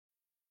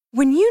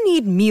When you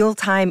need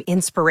mealtime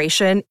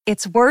inspiration,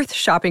 it's worth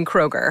shopping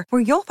Kroger,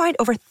 where you'll find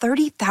over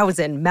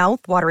 30,000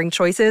 mouth-watering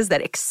choices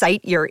that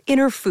excite your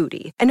inner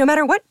foodie. And no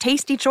matter what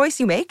tasty choice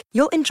you make,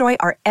 you'll enjoy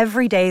our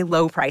everyday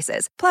low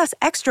prices, plus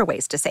extra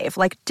ways to save,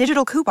 like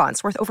digital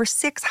coupons worth over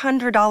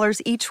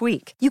 $600 each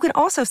week. You can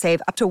also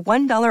save up to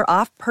 $1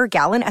 off per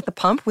gallon at the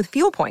pump with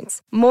fuel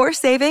points. More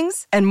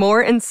savings and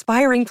more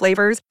inspiring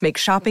flavors make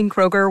shopping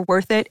Kroger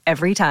worth it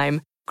every time.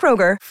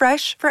 Kroger,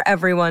 fresh for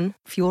everyone.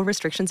 Fuel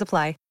restrictions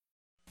apply.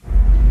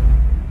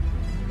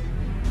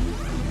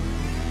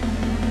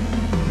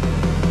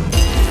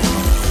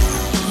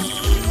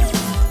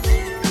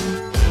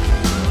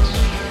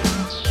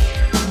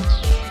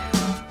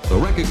 The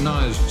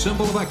recognized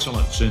symbol of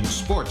excellence in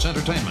sports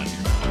entertainment.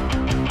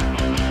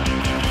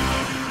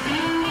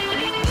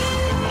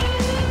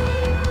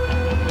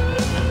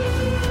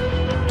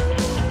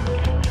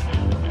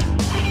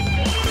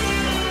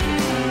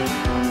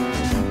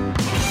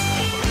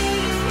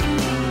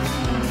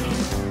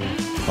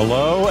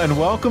 Hello and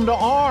welcome to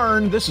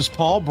ARN. This is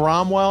Paul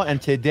Bromwell,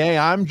 and today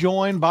I'm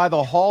joined by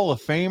the Hall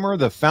of Famer,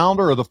 the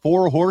founder of the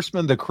Four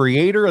Horsemen, the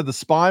creator of the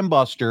Spine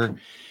Buster.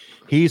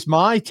 He's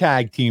my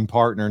tag team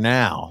partner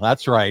now.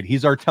 That's right.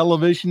 He's our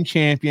television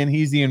champion.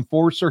 He's the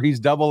enforcer.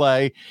 He's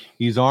AA.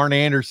 He's Arn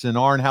Anderson.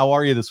 Arn, how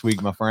are you this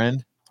week, my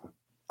friend?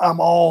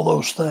 I'm all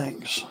those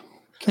things.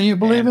 Can you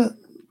believe it?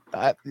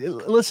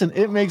 Listen,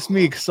 it makes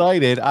me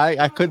excited.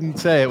 I couldn't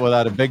say it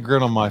without a big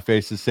grin on my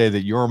face to say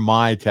that you're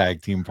my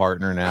tag team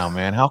partner now,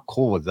 man. How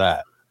cool is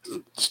that?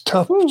 It's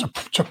tough.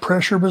 It's a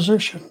pressure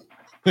position.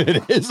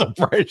 It is a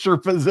pressure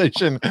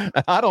position.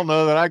 I don't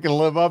know that I can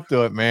live up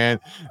to it,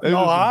 man.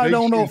 No, I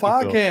don't know if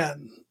I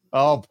can.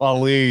 Oh,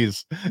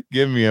 please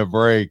give me a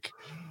break.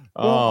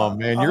 Oh,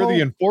 man, you're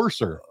the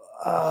enforcer.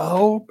 I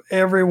hope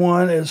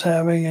everyone is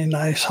having a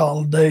nice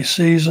holiday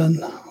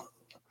season.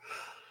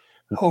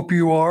 Hope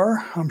you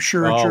are. I'm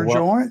sure at your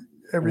joint.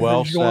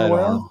 Everything's going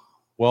well.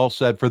 Well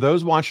said. For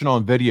those watching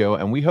on video,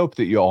 and we hope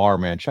that you are,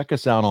 man, check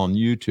us out on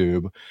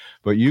YouTube.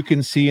 But you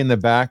can see in the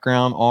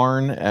background,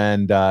 Arn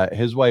and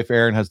his wife,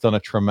 Erin, has done a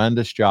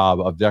tremendous job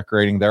of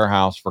decorating their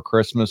house for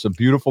Christmas, a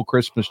beautiful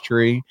Christmas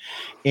tree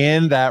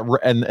and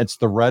it's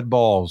the red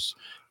balls,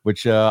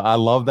 which I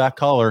love that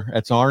color.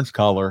 It's Arn's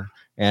color.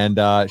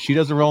 And she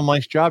does a real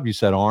nice job, you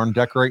said, Arn,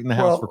 decorating the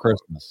house for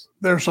Christmas.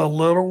 There's a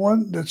little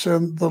one that's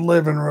in the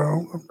living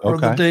room or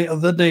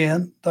the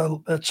den.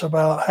 It's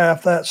about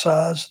half that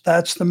size.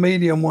 That's the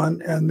medium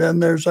one. And then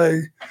there's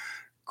a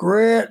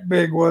great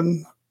big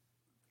one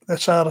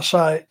that's out of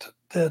sight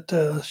that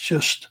is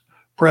just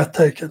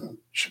breathtaking.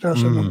 She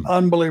does an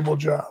unbelievable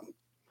job.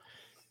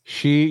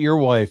 Your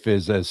wife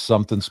is as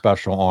something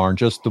special, Arn.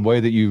 Just the way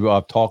that you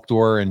talk to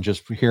her and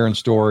just hearing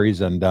stories,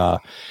 and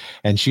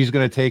she's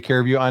going to take care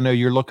of you. I know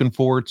you're looking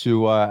forward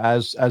to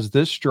as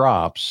this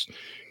drops,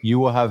 you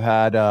will have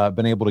had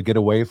been able to get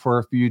away for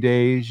a few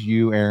days.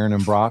 You, Erin,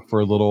 and Brock for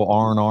a little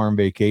R&R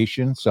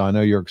vacation. So I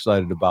know you're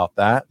excited about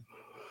that.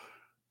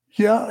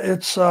 Yeah,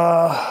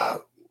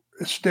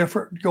 it's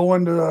different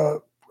going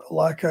to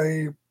like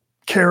a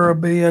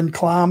Caribbean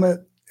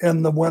climate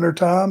in the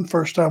wintertime.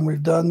 First time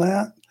we've done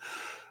that.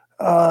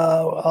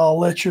 I'll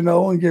let you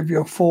know and give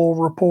you a full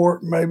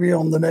report maybe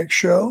on the next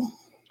show.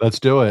 Let's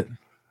do it.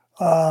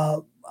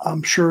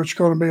 I'm sure it's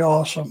going to be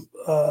awesome.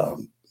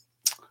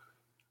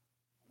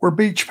 We're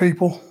beach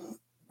people.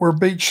 We're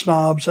beach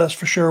snobs, that's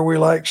for sure. We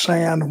like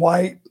sand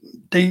white,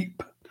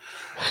 deep,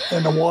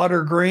 and the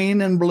water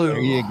green and blue. There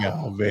you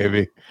go,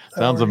 baby.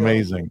 Sounds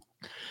amazing.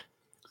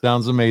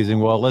 Sounds amazing.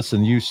 Well,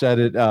 listen, you said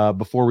it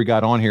before we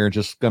got on here.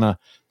 Just going to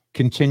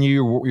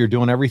continue. You're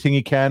doing everything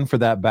you can for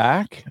that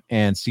back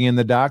and seeing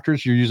the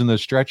doctors. You're using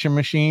those stretching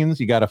machines.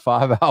 You got a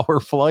 5-hour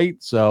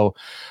flight. So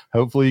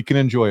hopefully you can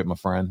enjoy it, my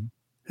friend.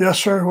 Yes,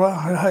 sir. Well,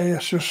 hey,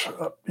 it's just,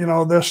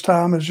 this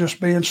time is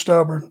just being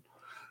stubborn.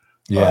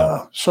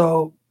 Yeah.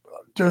 So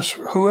just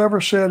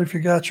whoever said, if you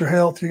got your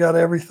health, you got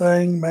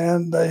everything,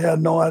 man, they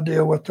had no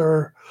idea what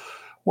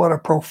a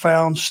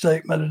profound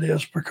statement it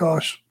is,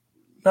 because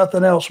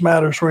nothing else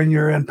matters when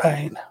you're in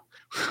pain.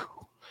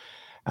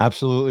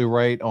 Absolutely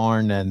right,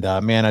 Arn. And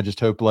man, I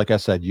just hope, like I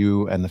said,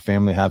 you and the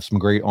family have some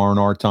great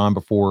R&R time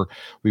before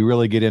we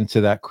really get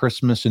into that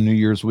Christmas and New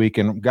Year's week.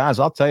 And guys,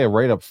 I'll tell you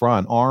right up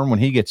front, Arn, when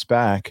he gets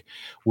back,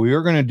 we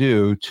are going to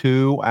do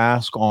 2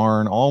 Ask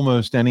Arn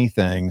Almost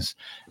Anythings.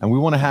 And we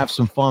want to have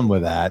some fun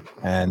with that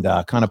and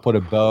kind of put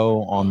a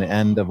bow on the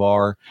end of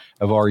our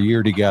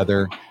year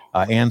together,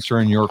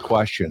 answering your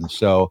questions.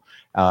 So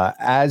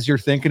as you're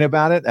thinking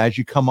about it, as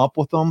you come up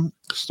with them,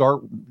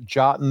 start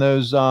jotting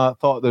those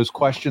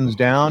questions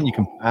down. You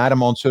can add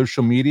them on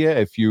social media.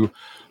 If you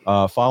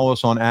follow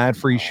us on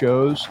ad-free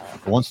shows,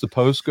 once the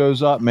post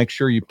goes up, make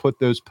sure you put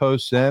those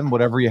posts in,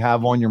 whatever you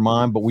have on your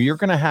mind. But we are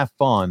going to have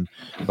fun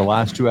the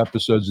last 2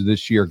 episodes of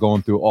this year,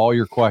 going through all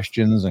your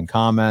questions and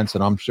comments.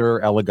 And I'm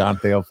sure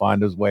Elegante will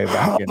find his way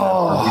back in.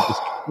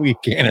 We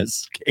can't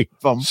escape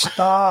them.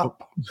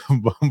 Stop.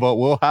 But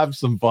we'll have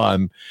some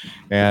fun,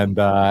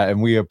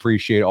 and we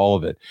appreciate all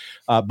of it.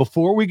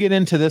 Before we get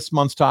into this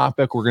month's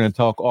topic, we're going to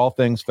talk all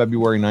things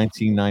February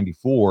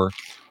 1994.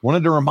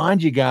 Wanted to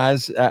remind you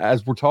guys,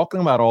 as we're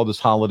talking about all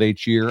this holiday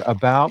cheer,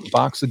 about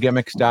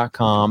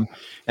boxofgimmicks.com,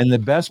 and the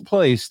best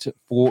place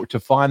to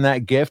find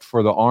that gift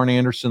for the Arn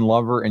Anderson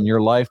lover in your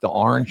life, the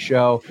Arn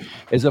Show,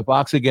 is at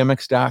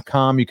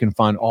boxofgimmicks.com. You can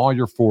find all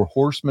your Four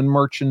Horsemen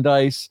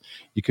merchandise.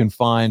 You can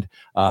find,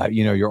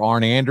 your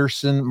Arn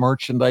Anderson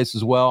merchandise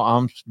as well.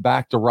 I'm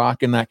back to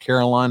rocking that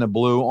Carolina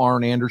blue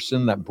Arn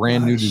Anderson, that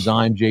brand new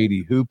design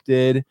JD Hoop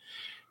did.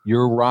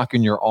 You're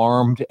rocking your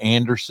Armed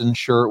Anderson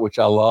shirt, which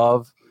I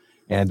love.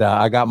 And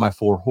I got my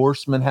Four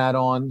Horsemen hat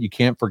on. You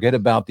can't forget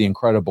about the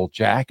incredible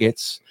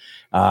jackets,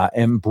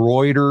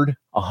 embroidered.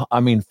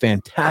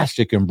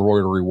 Fantastic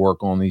embroidery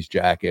work on these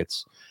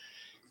jackets.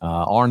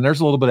 Arn, there's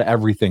a little bit of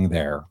everything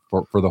there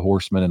for the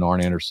Horsemen and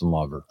Arn Anderson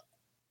lover.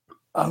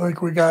 I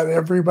think we got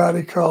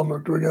everybody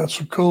colored. We got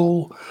some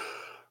cool,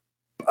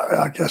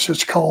 I guess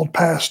it's called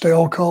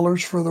pastel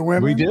colors for the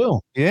women. We do,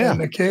 yeah.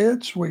 And the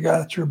kids. We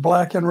got your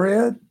black and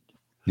red.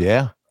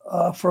 Yeah.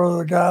 For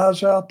the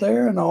guys out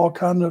there, and all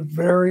kind of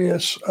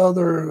various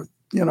other,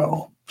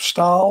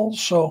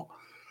 styles. So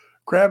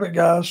grab it,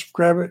 guys.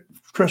 Grab it.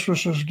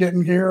 Christmas is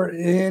getting here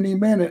any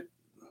minute.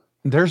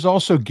 There's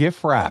also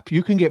gift wrap.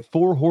 You can get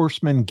Four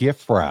Horsemen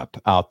gift wrap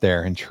out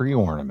there and tree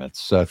ornaments.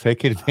 So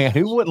take advantage.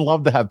 Who wouldn't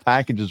love to have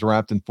packages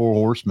wrapped in Four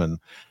Horsemen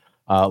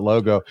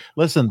logo?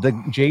 Listen, the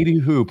JD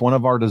Hoop, one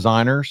of our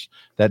designers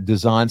that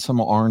designed some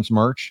of Arn's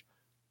merch.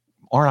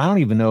 Arn, I don't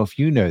even know if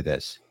you know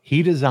this.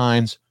 He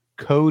designs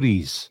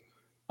Cody's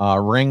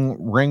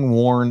ring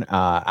worn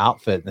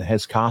outfit and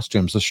his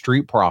costumes, the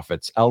Street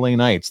Profits, LA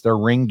Knights, their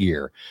ring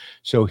gear.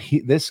 So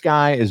this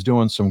guy is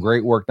doing some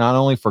great work, not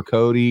only for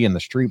Cody and the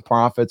Street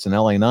Profits and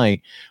LA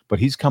Knight, but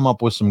he's come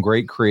up with some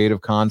great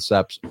creative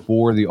concepts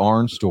for the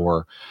Arn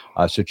store.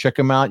 So check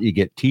him out. You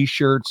get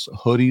t-shirts,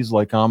 hoodies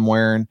like I'm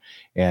wearing,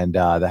 and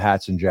the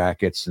hats and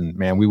jackets. And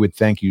man, we would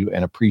thank you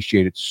and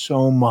appreciate it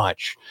so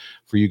much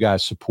for you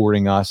guys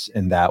supporting us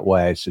in that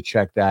way. So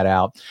check that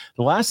out.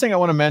 The last thing I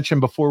want to mention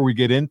before we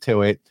get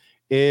into it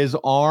is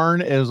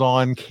Arn is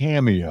on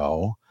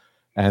Cameo.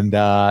 And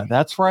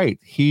that's right.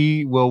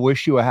 He will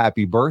wish you a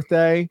happy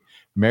birthday,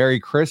 Merry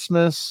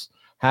Christmas,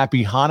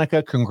 Happy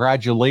Hanukkah,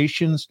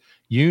 congratulations.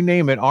 You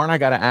name it. Arn, I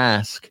got to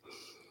ask,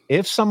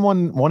 if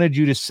someone wanted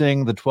you to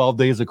sing the 12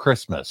 Days of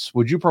Christmas,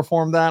 would you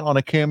perform that on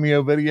a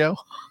Cameo video?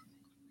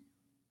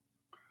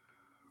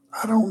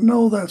 I don't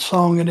know that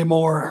song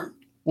anymore.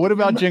 What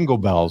about Jingle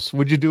Bells?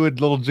 Would you do a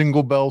little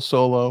Jingle Bell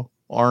solo,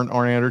 Arn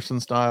Anderson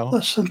style?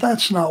 Listen,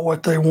 that's not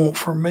what they want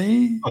from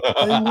me.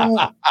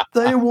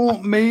 They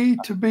want me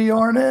to be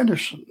Arn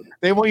Anderson.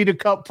 They want you to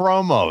cut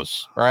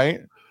promos, right?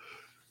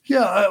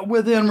 Yeah,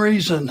 within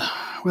reason.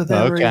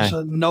 Within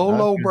reason. No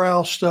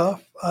lowbrow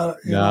stuff.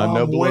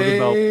 No below the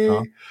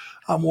belt.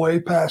 Huh? I'm way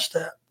past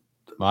that.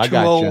 I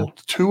got you.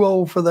 Too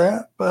old for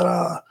that.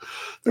 But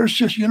there's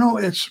just,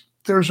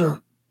 there's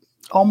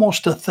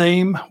almost a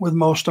theme with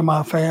most of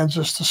my fans.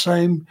 It's the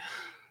same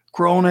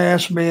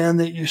grown-ass men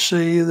that you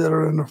see that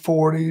are in their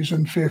 40s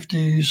and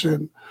 50s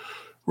and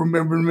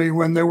remember me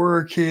when they were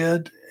a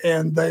kid.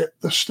 And the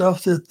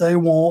stuff that they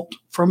want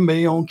from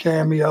me on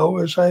Cameo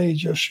is, hey,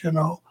 just,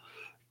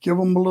 give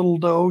them a little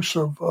dose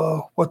of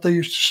what they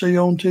used to see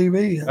on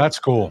TV. And, that's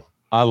cool.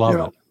 I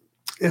love it.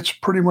 It's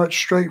pretty much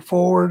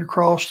straightforward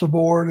across the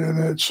board. And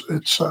it's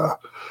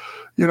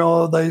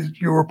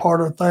you were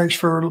part of, thanks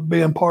for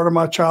being part of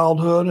my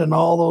childhood and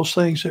all those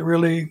things that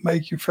really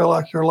make you feel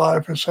like your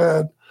life has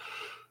had,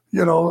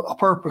 a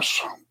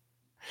purpose.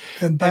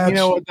 And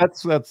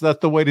that's that's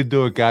the way to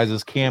do it, guys,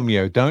 is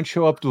Cameo. Don't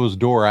show up to his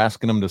door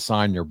asking him to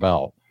sign your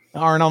belt.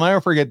 Arn, I'll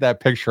never forget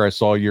that picture I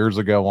saw years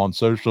ago on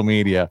social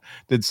media.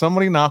 Did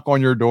somebody knock on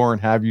your door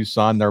and have you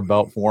sign their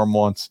belt for him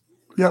once?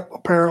 Yep,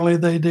 apparently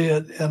they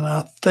did. And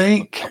I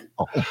think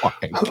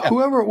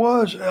whoever it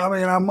was,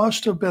 I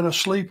must have been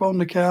asleep on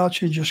the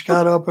couch and just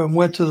got up and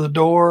went to the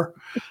door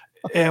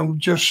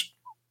and just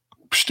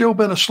still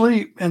been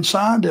asleep and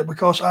signed it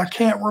because I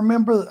can't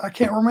remember it.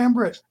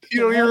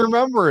 You don't even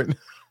remember it.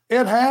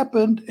 It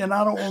happened and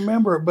I don't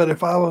remember it. But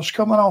if I was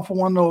coming off of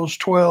one of those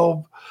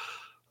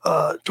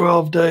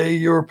 12-day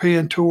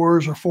European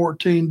tours or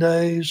 14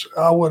 days,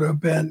 I would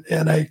have been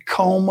in a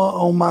coma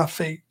on my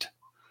feet.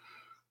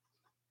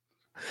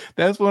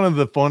 That's one of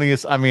the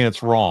funniest.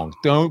 It's wrong.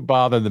 Don't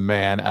bother the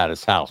man at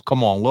his house.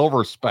 Come on, a little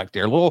respect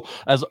here. A little,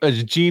 as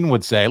Gene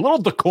would say, a little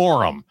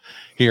decorum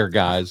here,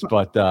 guys.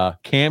 But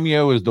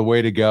Cameo is the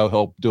way to go.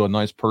 He'll do a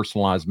nice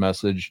personalized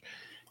message.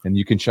 And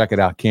you can check it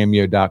out,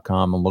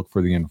 cameo.com, and look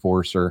for the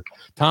Enforcer.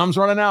 Time's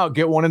running out.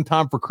 Get one in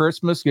time for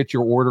Christmas. Get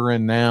your order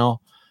in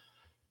now.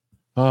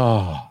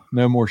 Oh,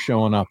 no more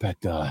showing up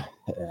at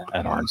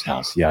Arn's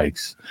house.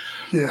 Yikes.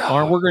 Yeah.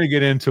 Arn, we're going to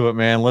get into it,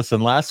 man.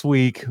 Listen, last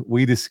week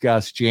we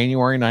discussed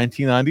January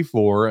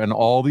 1994 and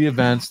all the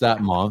events that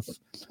month.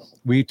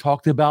 We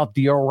talked about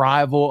the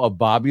arrival of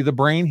Bobby the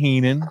Brain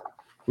Heenan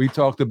We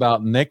talked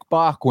about Nick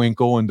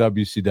Bockwinkel in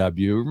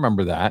WCW.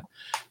 Remember that?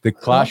 The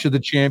Clash of the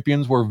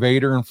Champions where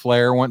Vader and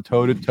Flair went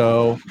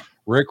toe-to-toe.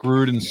 Rick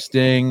Rude and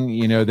Sting,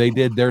 they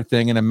did their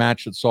thing in a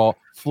match that saw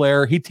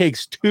Flair. He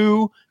takes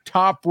 2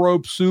 top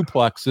rope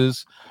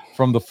suplexes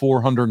from the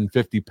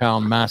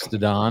 450-pound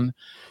mastodon.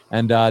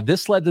 And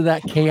this led to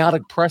that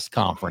chaotic press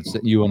conference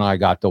that you and I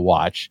got to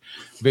watch.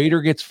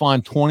 Vader gets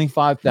fined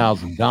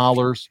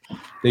 $25,000.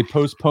 They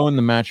postponed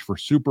the match for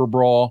Super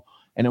Brawl,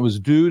 and it was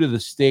due to the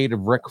state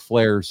of Ric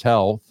Flair's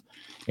health.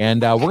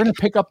 And we're going to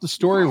pick up the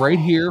story right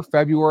here,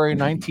 February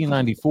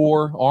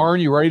 1994.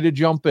 Arn, you ready to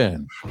jump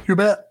in? You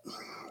bet.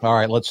 All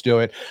right, let's do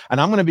it.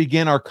 And I'm going to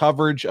begin our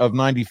coverage of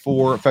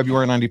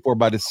February 94,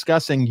 by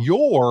discussing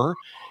your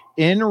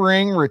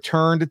in-ring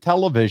return to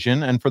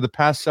television. And for the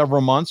past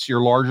several months,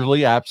 you're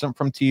largely absent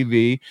from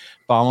TV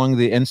following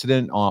the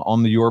incident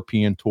on the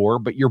European tour,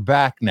 but you're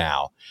back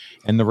now.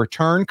 And the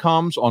return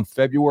comes on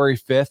February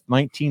 5th,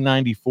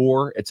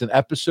 1994. It's an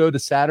episode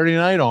of Saturday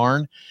Night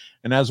Arn.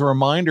 And as a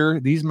reminder,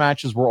 these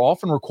matches were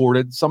often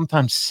recorded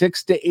sometimes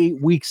 6 to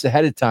 8 weeks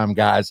ahead of time,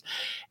 guys.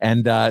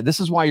 And this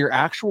is why your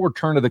actual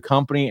return to the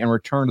company and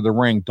return to the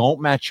ring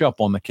don't match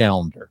up on the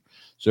calendar.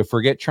 So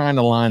forget trying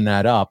to line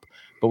that up.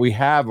 But we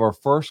have our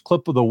first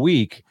clip of the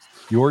week,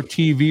 your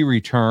TV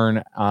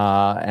return.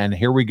 And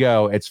here we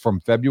go. It's from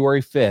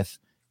February 5th,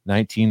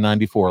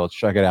 1994. Let's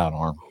check it out,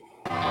 Arm.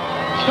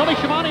 Tony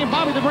Schiavone and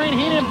Bobby the Brain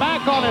Heenan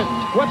back on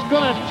what's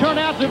going to turn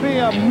out to be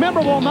a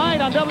memorable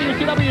night on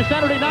WCW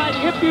Saturday night.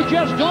 If you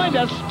just joined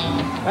us,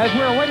 as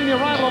we're awaiting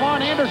the arrival of Arn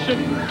Anderson,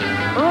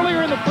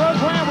 earlier in the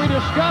program we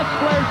discussed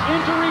Flair's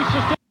injury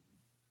sustained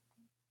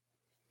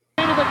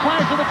at the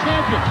Clash of the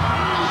Champions.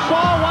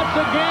 Saw once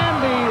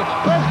again the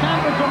press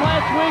conference from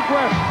last week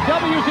where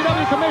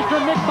WCW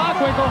Commissioner Nick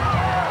Bockwinkel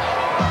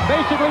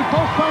basically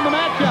postponed the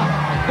matchup.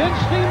 Then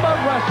Steamboat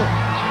wrestled.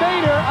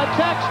 Vader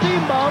attacks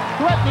Steamboat,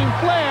 threatening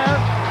Flair,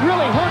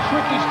 really hurts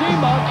Ricky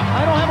Steamboat.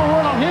 I don't have a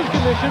word on his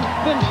condition.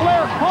 Then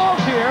Flair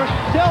calls here,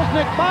 tells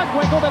Nick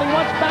Bockwinkel that he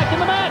wants back in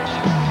the match.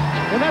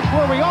 And that's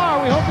where we are.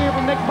 We hope to hear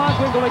from Nick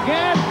Bockwinkel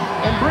again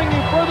and bring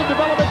you further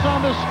developments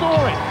on this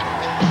story.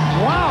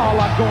 Wow,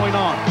 a lot going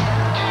on.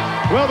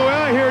 Well, the way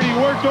I hear it, he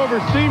worked over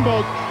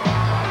Steamboat.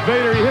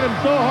 Vader, he hit him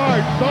so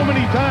hard, so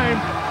many times,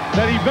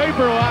 that he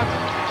vapor locked.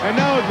 And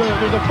now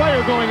there's a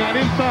fire going on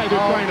inside they're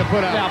trying to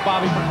put out. Now,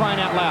 Bobby, for crying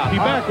out loud. He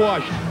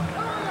backwashed.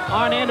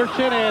 Arn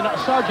Anderson and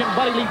Sergeant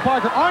Buddy Lee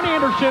Parker. Arn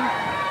Anderson,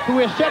 who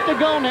is set to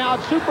go now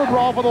at Super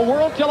Brawl for the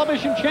World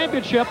Television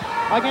Championship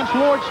against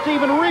Lord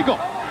Steven Regal.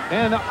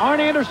 And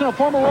Arn Anderson, a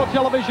former World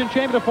Television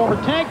Champion, a former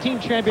Tag Team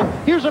Champion.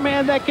 Here's a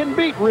man that can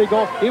beat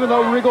Regal, even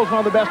though Regal's one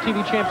of the best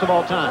TV champs of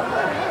all time.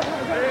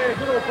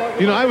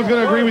 I was going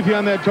to agree with you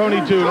on that,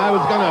 Tony, too. And I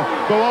was going to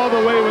go all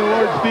the way with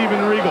Lord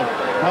Steven Regal.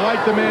 I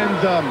like the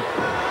man's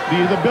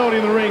his ability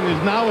in the ring,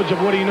 his knowledge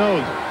of what he knows.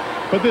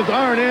 But this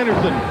Arn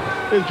Anderson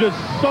is just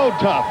so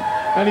tough,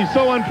 and he's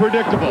so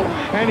unpredictable.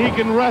 And he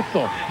can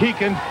wrestle, he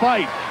can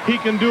fight, he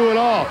can do it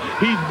all.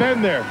 He's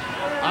been there.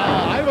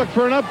 I look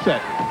for an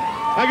upset.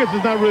 I guess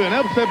it's not really an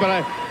upset, but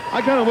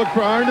I kind of look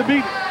for Arn to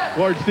beat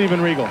Lord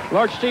Steven Regal.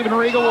 Lord Steven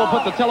Regal will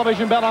put the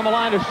television belt on the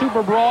line at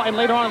Super Brawl, and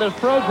later on in this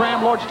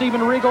program, Lord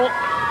Steven Regal,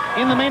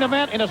 in the main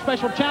event, in a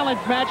special challenge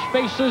match,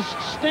 faces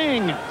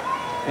Sting.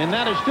 And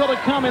that is still to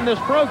come in this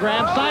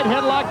program. Side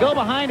headlock, go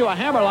behind to a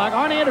hammerlock.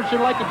 Arn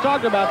Anderson, like you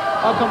talked about,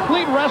 a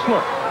complete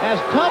wrestler.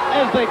 As tough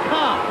as they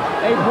come.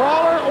 A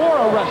brawler or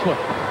a wrestler.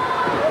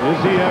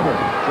 Is he ever?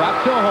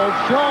 Drop toe hold,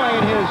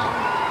 showing his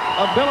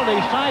ability.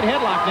 Side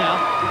headlock now.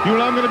 You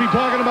know what I'm going to be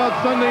talking about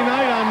Sunday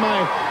night on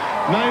my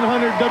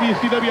 900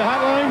 WCW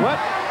hotline? What?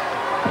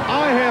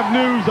 I have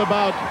news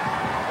about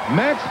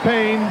Max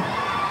Payne,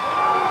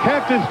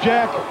 Cactus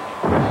Jack,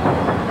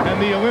 and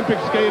the Olympic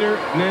skater,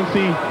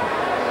 Nancy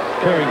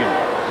Kerrigan.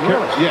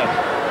 Really? Yes.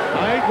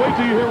 All right, wait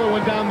till you hear what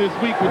went down this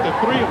week with the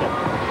three of them.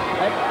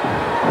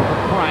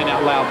 Crying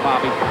out loud,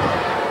 Bobby.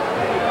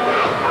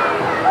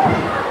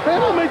 They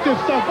don't make this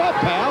stuff up,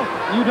 pal.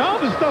 You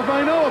don't? The stuff I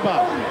know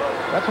about.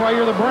 That's why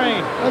you're the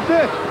brain. That's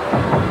it.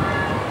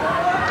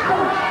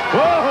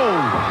 Whoa!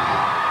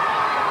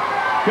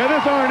 Yeah,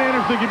 this Arn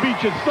Anderson can beat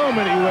you so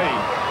many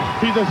ways.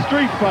 He's a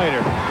street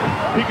fighter.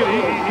 He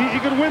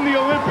can win the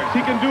Olympics.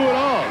 He can do it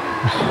all.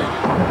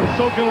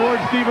 So can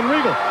Lord Steven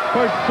Regal. Of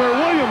course, Sir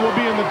William will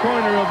be in the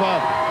corner of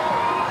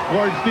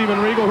Lord Steven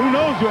Regal. Who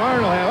knows who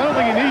Arn will have? I don't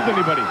think he needs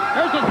anybody.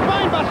 There's a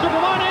spine buster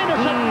from Arn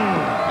Anderson.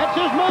 That's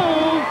his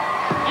move.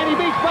 And he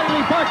beats Buddy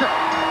Lee Parker.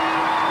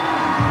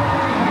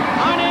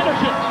 Arn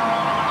Anderson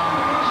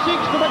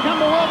seeks to become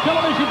the World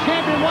Television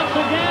Champion once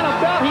again. A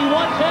belt he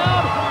once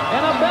held.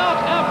 And a belt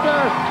after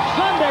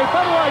Sunday,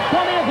 February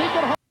 20th, he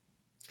can hold.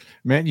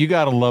 Man, you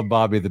got to love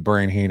Bobby the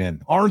Brain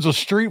Heenan. Arn's a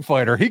street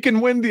fighter. He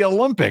can win the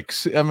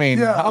Olympics. I mean,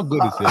 how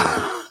good is he?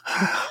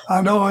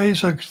 I know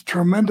he's a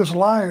tremendous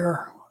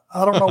liar.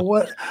 I don't know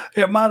what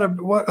it might have.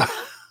 What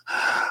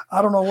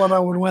I don't know what I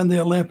would win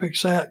the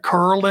Olympics at.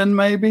 Curling,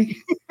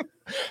 maybe.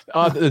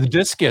 The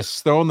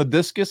discus, throwing the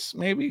discus,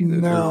 maybe.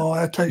 No,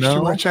 that takes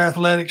too much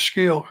athletic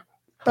skill.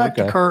 Back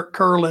to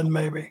curling,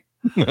 maybe.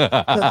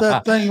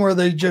 that thing where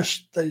they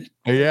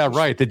yeah,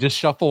 right. They just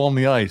shuffle on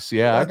the ice.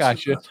 Yeah, I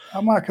got you.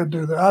 I'm not going to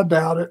do that. I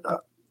doubt it.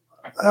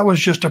 That was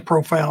just a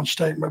profound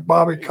statement.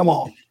 Bobby, come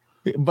on.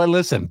 But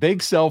listen,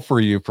 big sell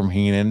for you from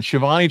Heenan.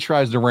 Schiavone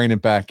tries to rein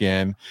it back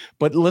in.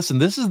 But listen,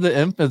 this is the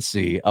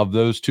infancy of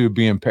those two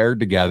being paired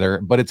together.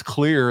 But it's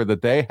clear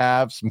that they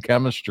have some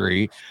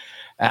chemistry.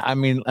 I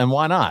mean, and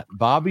why not?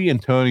 Bobby and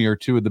Tony are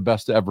two of the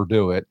best to ever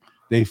do it.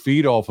 They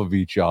feed off of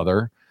each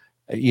other.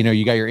 You know,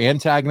 you got your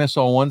antagonist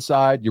on one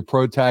side, your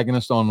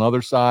protagonist on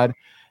another side.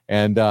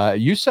 And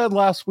you said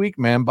last week,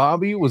 man,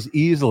 Bobby was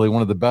easily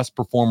one of the best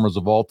performers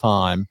of all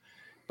time.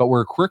 But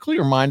we're quickly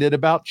reminded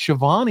about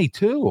Schiavone,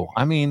 too.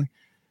 I mean,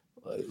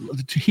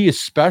 he is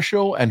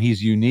special and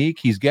he's unique.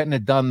 He's getting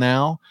it done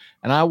now.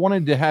 And I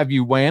wanted to have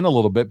you weigh in a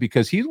little bit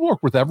because he's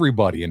worked with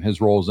everybody in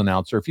his role as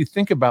announcer. If you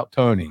think about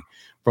Tony,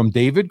 from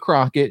David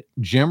Crockett,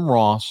 Jim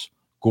Ross,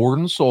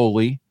 Gordon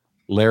Soley,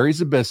 Larry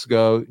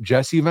Zbyszko,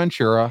 Jesse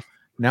Ventura,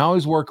 now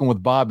he's working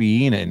with Bobby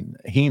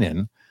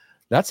Heenan.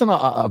 That's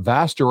a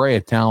vast array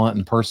of talent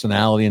and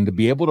personality. And to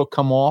be able to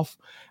come off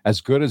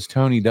as good as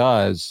Tony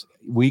does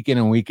week in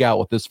and week out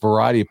with this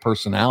variety of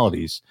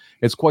personalities,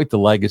 it's quite the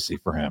legacy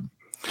for him.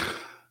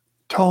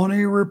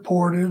 Tony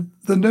reported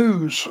the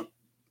news.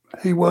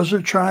 He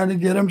wasn't trying to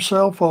get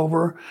himself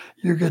over.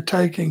 You could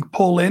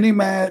pull any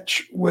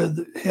match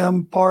with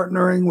him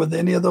partnering with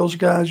any of those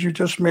guys you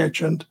just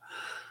mentioned,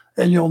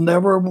 and you'll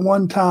never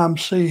one time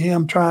see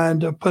him trying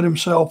to put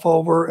himself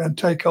over and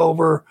take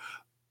over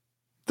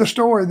the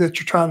story that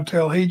you're trying to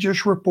tell. He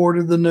just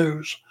reported the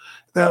news.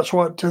 That's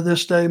what to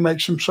this day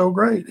makes him so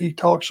great. He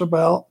talks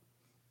about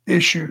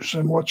issues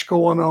and what's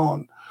going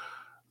on,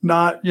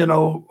 not,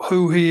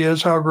 who he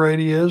is, how great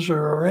he is,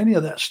 or any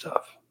of that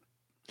stuff.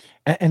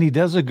 And he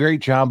does a great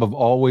job of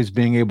always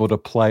being able to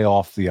play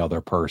off the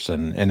other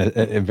person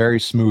and very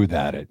smooth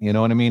at it. You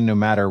know what I mean? No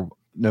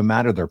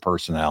matter their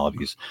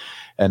personalities.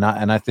 And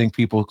I think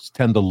people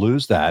tend to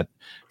lose that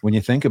when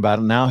you think about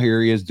it. Now here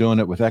he is doing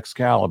it with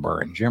Excalibur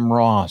and Jim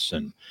Ross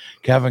and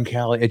Kevin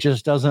Kelly. It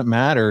just doesn't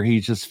matter. He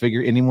just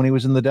figured, and when he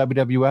was in the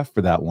WWF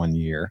for that 1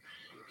 year,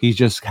 he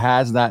just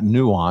has that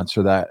nuance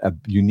or that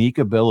unique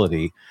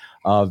ability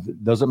of,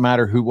 doesn't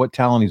matter what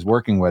talent he's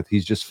working with.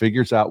 He just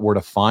figures out where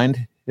to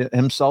find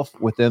himself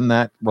within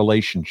that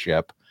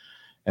relationship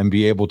and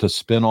be able to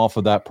spin off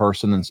of that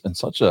person in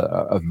such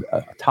a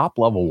top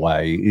level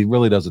way. He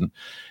really doesn't,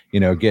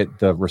 get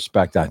the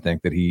respect I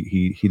think that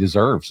he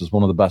deserves as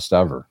one of the best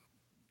ever.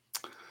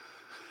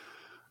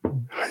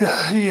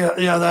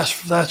 Yeah,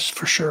 that's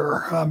for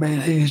sure. I mean,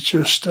 he's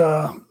just,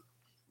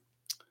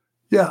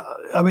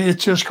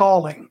 it's his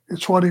calling.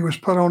 It's what he was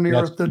put on the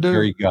earth to do.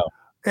 There you go.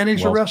 And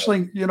he's a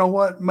wrestling,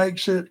 what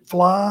makes it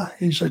fly?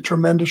 He's a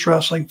tremendous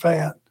wrestling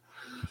fan.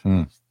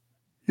 Mm-hmm.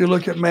 You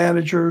look at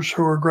managers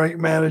who are great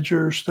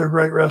managers, they're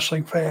great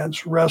wrestling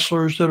fans.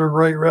 Wrestlers that are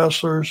great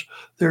wrestlers,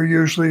 they're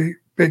usually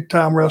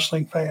big-time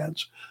wrestling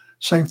fans.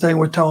 Same thing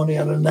with Tony,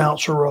 an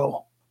announcer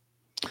role.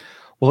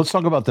 Well, let's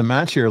talk about the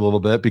match here a little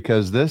bit,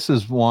 because this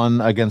is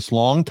one against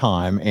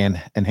longtime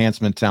and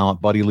enhancement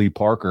talent Buddy Lee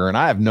Parker. And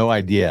I have no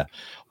idea,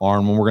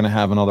 Arn, when we're going to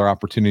have another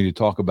opportunity to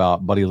talk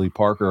about Buddy Lee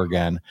Parker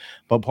again.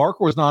 But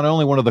Parker was not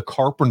only one of the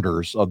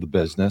carpenters of the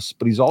business,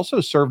 but he's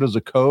also served as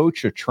a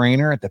coach, a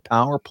trainer at the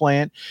power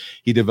plant.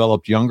 He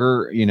developed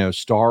younger,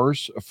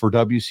 stars for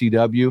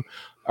WCW.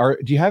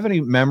 Do you have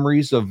any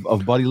memories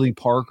of Buddy Lee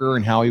Parker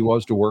and how he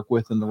was to work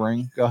with in the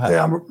ring? Go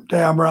ahead.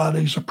 Damn right.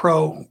 He's a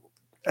pro,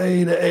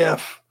 A to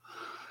F.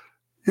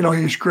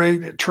 He's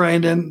great at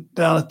training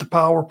down at the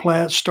power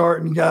plant,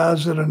 starting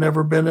guys that have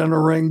never been in a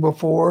ring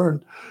before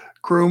and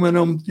grooming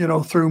them,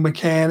 through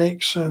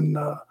mechanics and,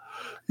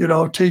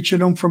 teaching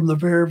them from the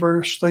very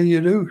first thing you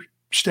do,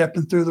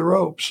 stepping through the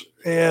ropes.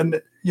 And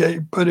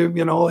you put him,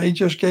 he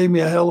just gave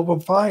me a hell of a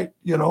fight,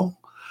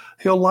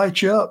 He'll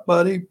light you up,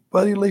 buddy.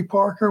 Buddy Lee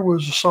Parker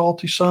was a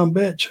salty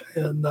son-of-a-bitch.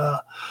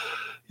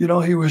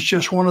 And, he was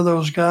just one of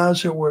those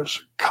guys that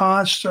was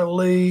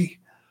constantly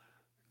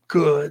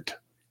good.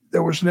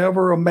 There was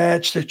never a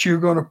match that you're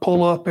going to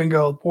pull up and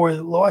go,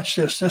 boy, watch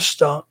this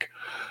stunk.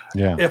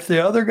 Yeah. If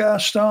the other guy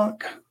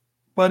stunk,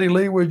 Buddy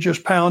Lee would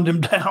just pound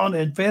him down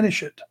and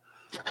finish it.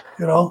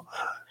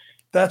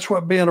 That's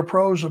what being a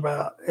pro's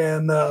about.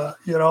 And,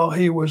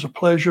 he was a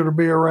pleasure to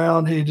be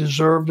around. He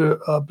deserved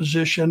a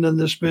position in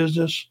this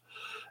business.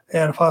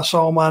 And if I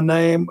saw my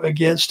name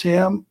against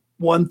him,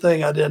 one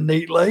thing, I didn't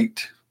eat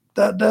late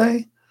that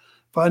day.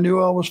 If I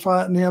knew I was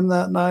fighting him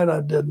that night,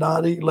 I did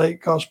not eat late,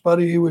 because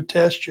Buddy, he would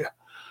test you.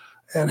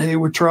 And he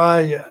would try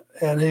you,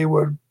 and he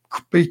would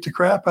beat the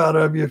crap out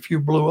of you if you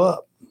blew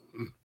up.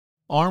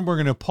 Arn, we're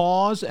going to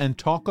pause and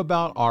talk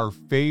about our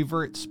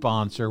favorite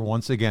sponsor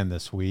once again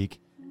this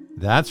week.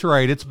 That's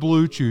right, it's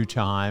Blue Chew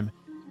time,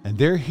 and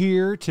they're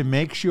here to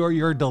make sure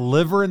you're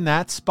delivering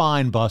that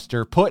spine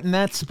buster, putting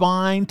that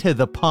spine to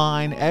the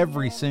pine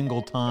every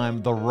single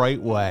time the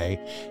right way,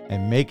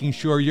 and making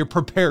sure you're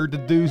prepared to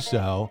do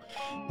so.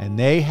 And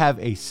they have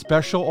a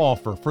special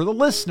offer for the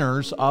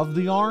listeners of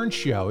The Arn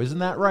Show. Isn't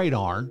that right,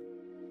 Arn?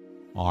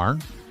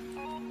 Arn?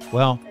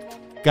 Well,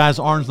 Guys,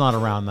 Arn's not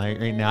around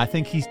right now. I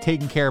think he's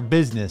taking care of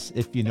business,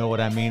 if you know what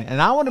I mean.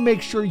 And I want to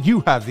make sure you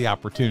have the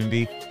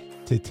opportunity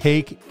to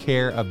take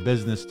care of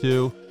business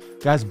too.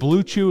 Guys,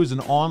 Blue Chew is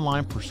an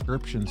online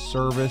prescription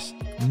service.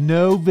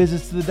 No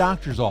visits to the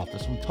doctor's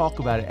office. We talk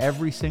about it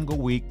every single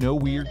week. No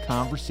weird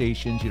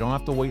conversations. You don't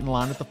have to wait in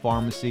line at the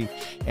pharmacy.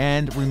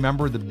 And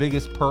remember, the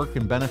biggest perk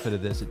and benefit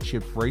of this, it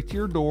ships right to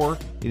your door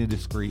in a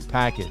discreet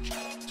package.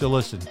 So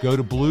listen, go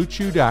to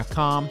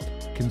BlueChew.com.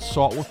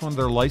 Consult with one of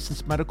their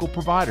licensed medical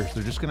providers.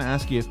 They're just going to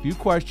ask you a few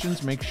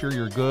questions, make sure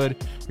you're good,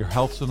 your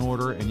health's in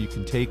order, and you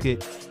can take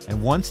it.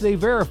 And once they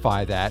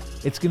verify that,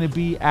 it's going to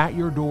be at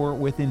your door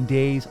within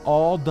days,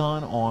 all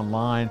done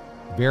online.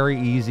 Very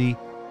easy.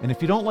 And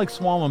if you don't like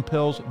swallowing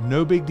pills,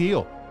 no big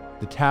deal.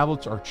 The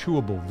tablets are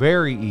chewable,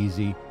 very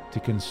easy to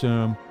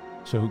consume.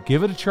 So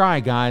give it a try,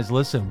 guys.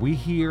 Listen, we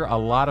hear a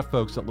lot of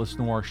folks that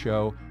listen to our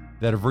show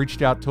that have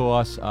reached out to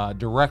us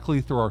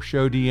directly through our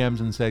show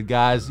DMs and said,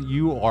 guys,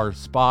 you are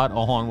spot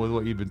on with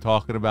what you've been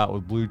talking about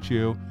with Blue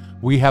Chew.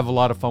 We have a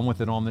lot of fun with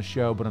it on the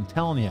show, but I'm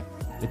telling you,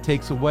 it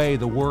takes away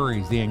the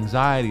worries, the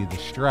anxiety, the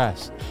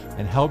stress,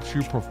 and helps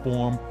you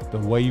perform the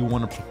way you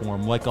want to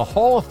perform, like a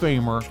Hall of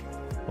Famer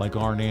like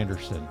Arn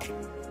Anderson.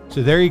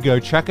 So there you go.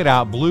 Check it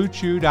out.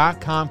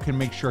 BlueChew.com can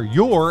make sure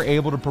you're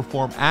able to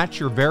perform at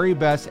your very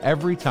best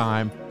every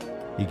time.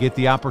 You get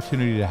the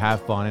opportunity to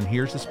have fun, and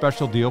here's a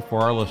special deal for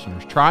our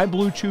listeners. Try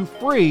Blue Chew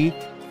free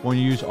when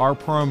you use our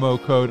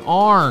promo code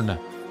ARN.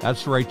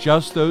 That's right,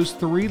 just those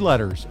 3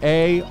 letters,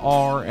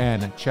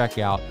 ARN, at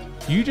checkout.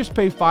 You just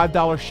pay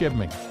 $5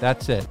 shipping.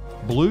 That's it.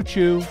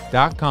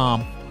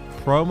 BlueChew.com,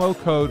 promo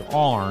code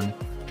ARN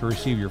to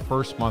receive your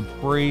first month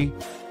free.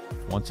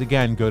 Once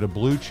again, go to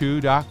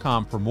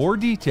BlueChew.com for more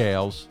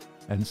details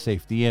and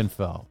safety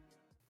info.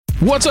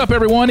 What's up,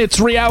 everyone? It's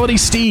Reality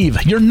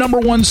Steve, your number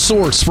one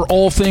source for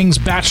all things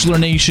Bachelor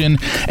Nation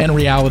and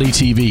reality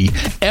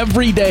TV.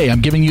 Every day,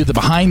 I'm giving you the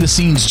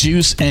behind-the-scenes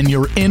juice and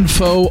your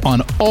info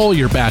on all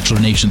your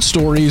Bachelor Nation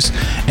stories,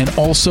 and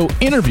also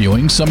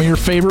interviewing some of your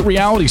favorite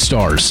reality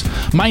stars.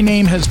 My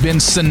name has been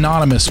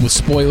synonymous with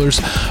spoilers,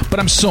 but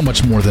I'm so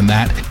much more than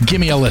that. Give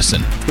me a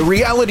listen. The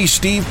Reality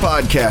Steve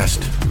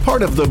Podcast,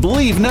 part of the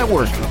Believe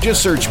Network.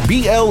 Just search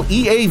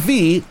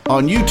BLEAV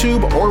on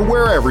YouTube or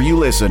wherever you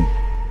listen.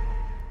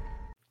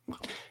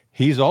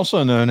 He's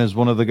also known as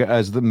one of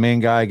the main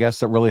guy, I guess,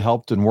 that really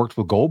helped and worked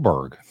with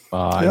Goldberg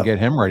and get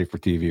him ready for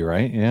TV,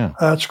 right? Yeah,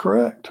 that's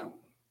correct.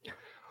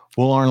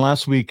 Well, Arn,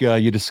 last week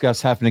you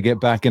discussed having to get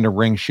back into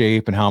ring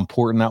shape and how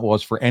important that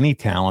was for any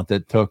talent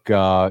that took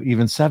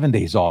even 7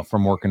 days off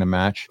from working a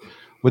match.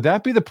 Would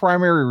that be the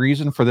primary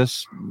reason for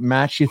this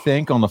match, you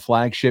think, on the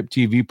flagship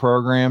TV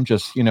program?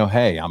 Just,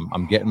 hey,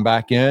 I'm getting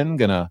back in,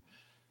 gonna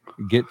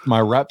get my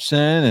reps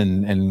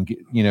in and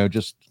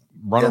just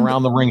run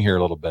around the ring here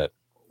a little bit.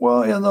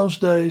 Well, in those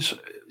days,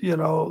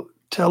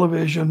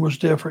 television was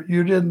different.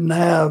 You didn't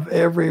have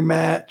every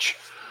match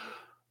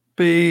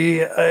be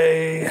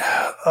a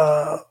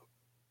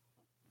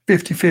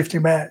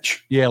 50-50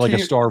 match. Yeah, like a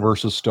star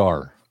versus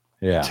star.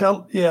 Yeah.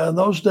 In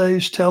those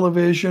days,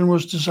 television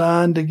was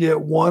designed to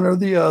get one or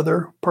the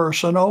other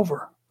person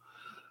over.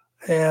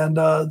 And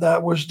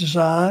that was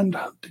designed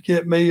to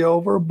get me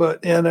over,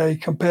 but in a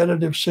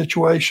competitive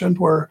situation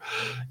where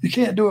you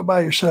can't do it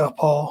by yourself,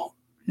 Paul.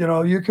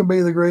 You can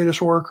be the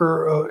greatest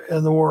worker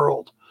in the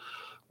world.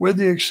 With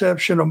the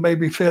exception of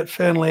maybe Fit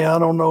Finley, I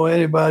don't know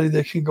anybody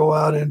that can go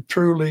out and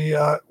truly,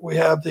 we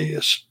have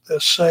this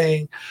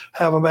saying,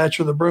 have a match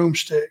with a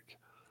broomstick.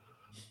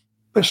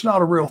 It's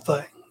not a real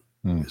thing.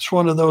 It's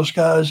one of those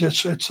guys,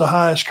 it's the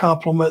highest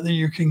compliment that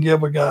you can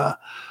give a guy.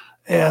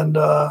 And,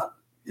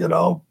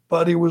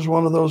 Buddy was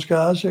one of those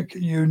guys that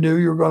you knew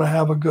you were going to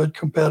have a good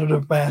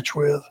competitive match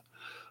with.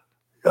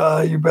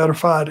 You better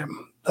fight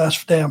him.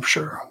 That's damn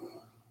sure.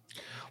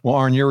 Well,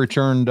 Arn, your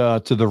return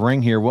to the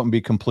ring here wouldn't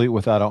be complete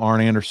without an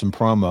Arn Anderson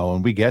promo,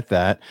 and we get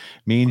that.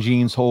 Mean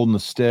Gene's holding the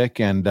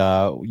stick, and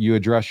you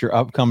address your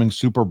upcoming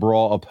Super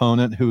Brawl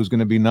opponent, who is going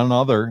to be none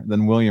other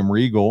than William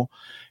Regal.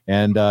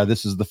 And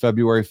this is the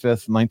February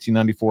 5th,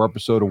 1994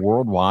 episode of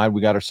Worldwide.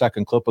 We got our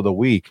second clip of the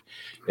week.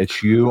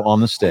 It's you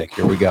on the stick.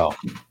 Here we go.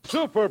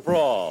 Super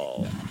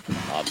Brawl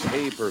on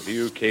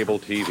pay-per-view cable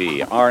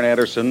TV. Arn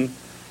Anderson.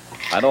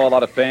 I know a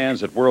lot of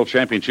fans at World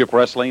Championship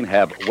Wrestling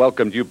have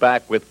welcomed you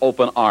back with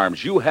open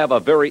arms. You have a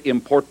very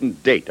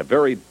important date, a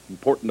very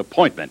important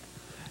appointment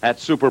at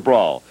Super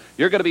Brawl.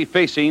 You're going to be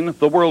facing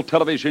the World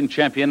Television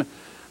Champion,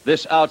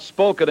 this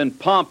outspoken and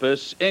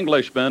pompous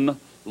Englishman,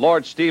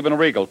 Lord Steven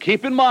Regal.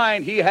 Keep in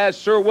mind, he has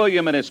Sir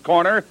William in his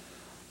corner.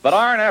 But,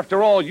 Arn,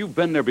 after all, you've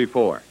been there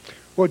before.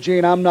 Well,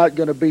 Gene, I'm not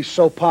going to be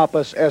so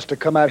pompous as to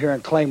come out here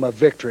and claim a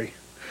victory.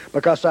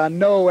 Because I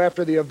know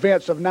after the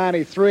events of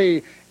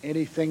 '93,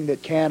 anything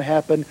that can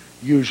happen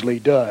usually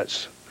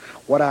does.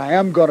 What I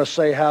am going to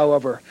say,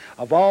 however,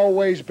 I've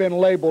always been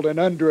labeled an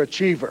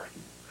underachiever.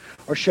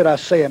 Or should I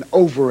say an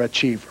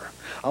overachiever.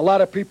 A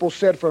lot of people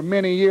said for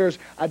many years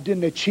I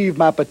didn't achieve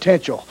my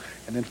potential.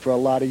 And then for a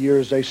lot of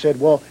years they said,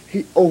 well,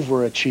 he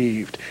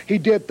overachieved. He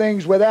did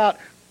things without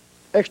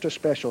extra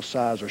special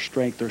size or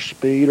strength or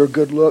speed or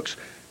good looks.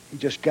 He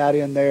just got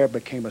in there,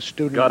 became a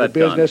student of the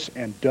business,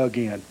 and dug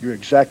in. You're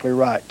exactly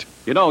right.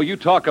 You know, you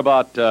talk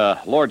about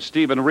Lord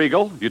Steven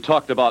Regal. You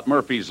talked about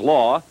Murphy's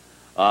Law.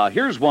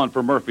 Here's one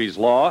for Murphy's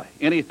Law.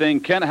 Anything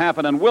can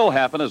happen and will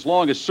happen as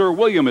long as Sir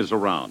William is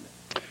around.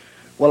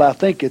 Well, I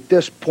think at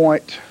this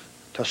point,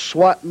 to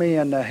swat me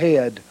in the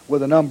head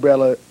with an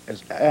umbrella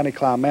is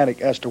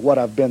anticlimactic as to what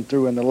I've been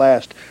through in the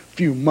last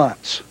few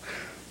months.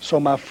 So,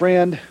 my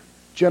friend,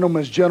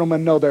 gentlemen's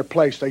gentlemen know their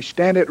place. They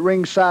stand at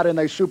ringside and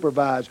they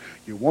supervise.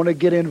 You want to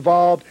get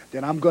involved,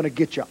 then I'm going to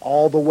get you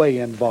all the way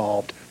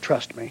involved.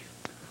 Trust me.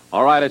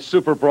 All right, it's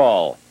Super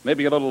Brawl.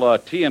 Maybe a little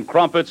tea and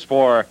crumpets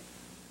for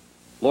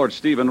Lord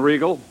Steven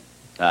Regal.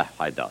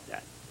 I doubt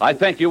that. I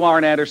thank you,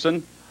 Arn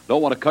Anderson.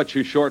 Don't want to cut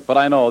you short, but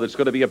I know that's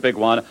going to be a big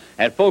one.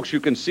 And, folks, you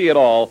can see it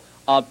all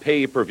on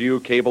pay-per-view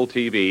cable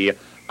TV.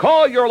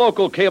 Call your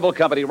local cable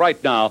company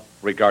right now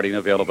regarding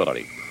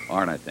availability.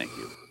 Arn, I thank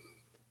you.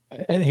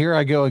 And here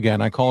I go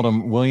again. I called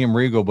him William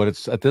Regal, but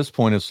it's at this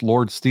point it's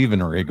Lord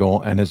Steven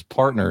Regal, and his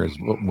partner is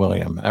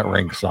William at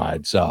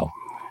ringside. So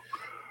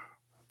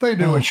they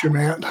knew what you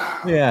meant.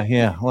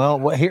 Yeah.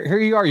 Well, here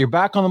you are. You're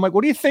back on the mic.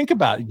 What do you think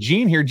about it?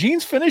 Gene here?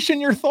 Gene's finishing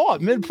your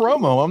thought mid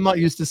promo. I'm not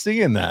used to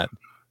seeing that.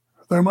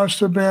 There must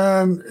have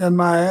been, in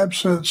my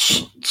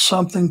absence,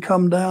 something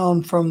come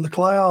down from the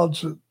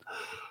clouds that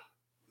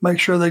make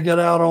sure they get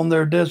out on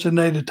their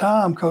designated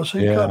time, because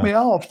he cut me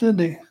off, didn't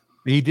he?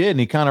 He did, and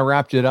he kind of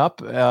wrapped it up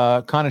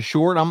kind of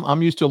short.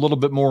 I'm used to a little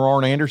bit more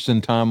Arn Anderson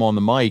time on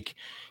the mic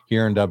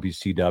here in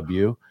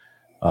WCW.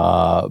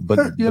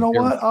 But you know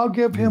what? I'll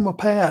give him a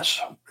pass.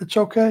 It's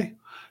okay.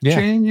 Yeah.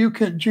 Gene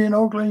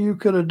Okerlund, you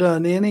could have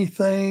done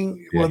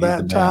anything with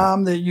that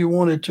time that you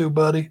wanted to,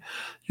 buddy.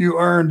 You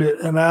earned it,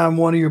 and I'm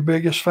one of your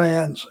biggest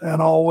fans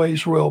and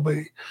always will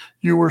be.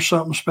 You were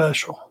something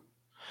special.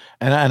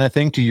 And I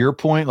think to your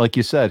point, like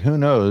you said, who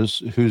knows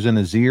who's in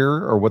his ear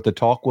or what the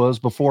talk was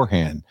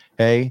beforehand.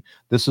 Hey,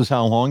 this is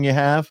how long you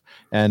have,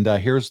 and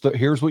here's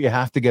what you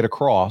have to get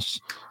across.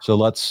 So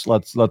let's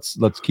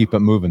keep it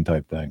moving,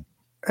 type thing.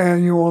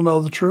 And you will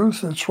know the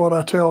truth. It's what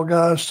I tell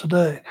guys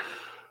today.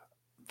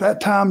 That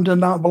time did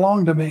not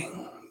belong to me.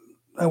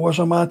 That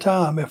wasn't my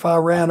time. If I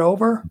ran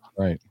over,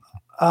 right,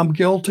 I'm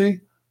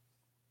guilty.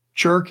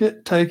 Jerk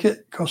it, take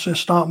it, because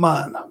it's not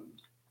mine.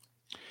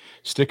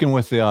 Sticking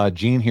with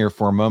Gene here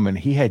for a moment,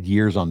 he had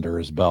years under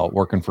his belt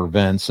working for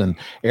Vince, and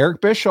Eric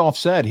Bischoff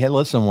said, hey,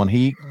 listen, when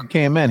he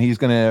came in, he's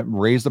going to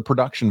raise the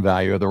production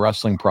value of the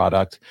wrestling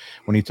product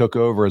when he took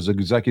over as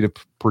executive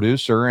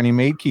producer, and he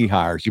made key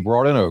hires. He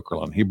brought in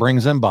Okerlund. He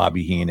brings in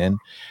Bobby Heenan,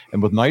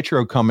 and with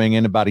Nitro coming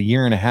in about a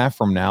year and a half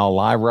from now, a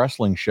live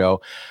wrestling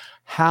show,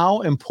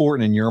 how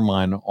important in your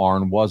mind,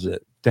 Arn, was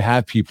it to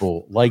have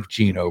people like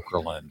Gene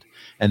Okerlund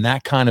and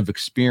that kind of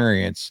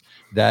experience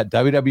that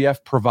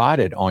WWF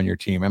provided on your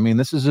team? I mean,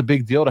 this is a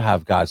big deal to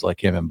have guys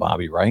like him and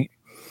Bobby, right?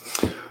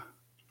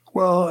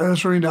 Well,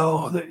 as we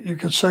know, that you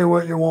can say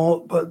what you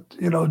want, but,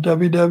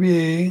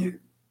 WWE,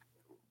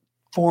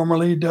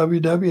 formerly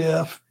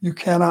WWF, you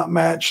cannot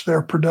match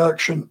their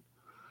production.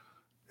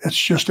 It's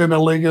just in a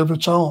league of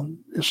its own.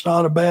 It's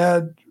not a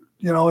bad,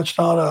 it's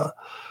not a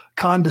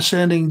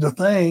condescending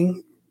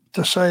thing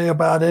to say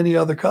about any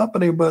other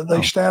company, but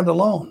they stand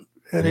alone.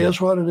 It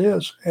is what it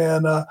is.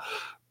 And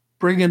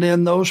bringing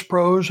in those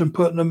pros and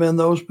putting them in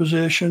those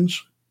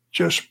positions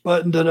just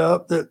buttoned it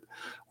up that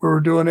we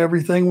were doing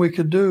everything we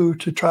could do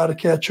to try to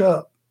catch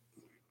up.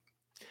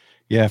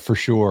 Yeah, for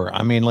sure.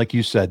 I mean, like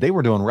you said, they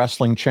were doing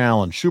Wrestling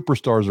Challenge,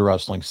 Superstars of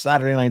Wrestling,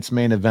 Saturday Night's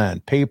Main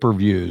Event,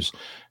 pay-per-views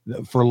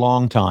for a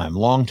long time,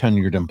 long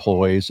tenured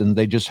employees. And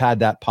they just had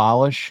that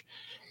polish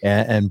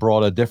and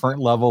brought a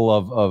different level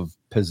of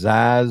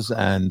pizzazz,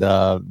 and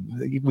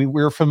we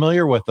were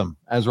familiar with them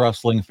as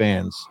wrestling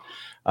fans.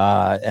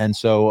 And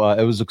so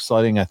it was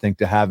exciting, I think,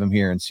 to have him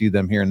here and see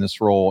them here in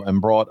this role, and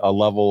brought a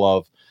level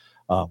of,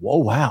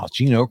 wow,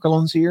 Gene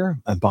Okerlund's here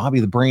and Bobby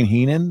the Brain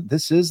Heenan.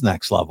 This is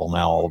next level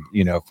now,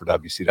 for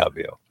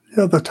WCW.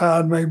 Yeah, the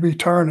tide may be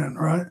turning,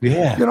 right?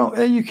 Yeah.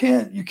 And you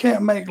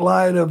can't make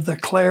light of the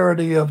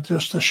clarity of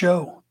just the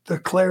show, the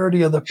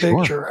clarity of the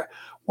picture. Sure.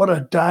 What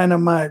a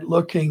dynamite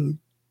looking,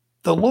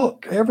 the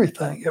look,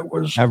 everything. It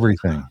was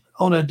everything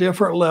on a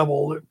different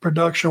level.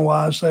 Production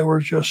wise, they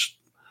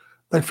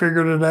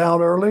figured it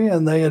out early,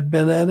 and they had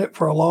been at it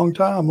for a long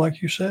time,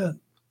 like you said.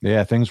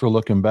 Yeah, things were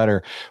looking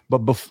better.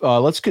 But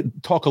let's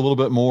talk a little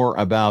bit more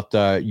about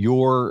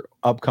your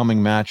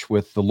upcoming match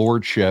with the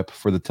Lordship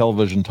for the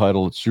television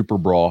title at Super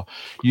Brawl.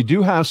 You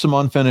do have some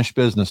unfinished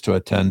business to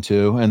attend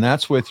to, and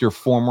that's with your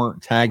former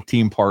tag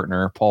team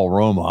partner, Paul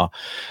Roma.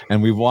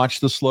 And we've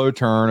watched the slow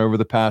turn over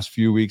the past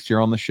few weeks here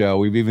on the show.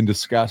 We've even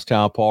discussed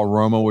how Paul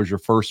Roma was your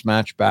first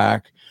match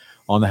back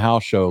on the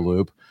house show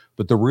loop.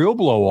 But the real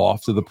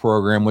blow-off to the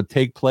program would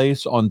take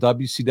place on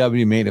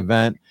WCW Main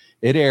Event.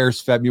 It airs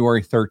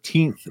February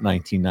 13th,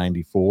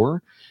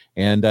 1994.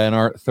 And in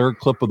our third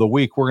clip of the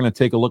week, we're going to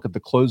take a look at the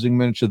closing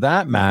minutes of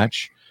that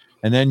match.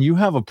 And then you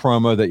have a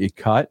promo that you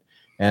cut.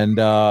 And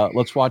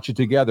let's watch it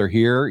together.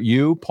 Here,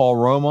 you, Paul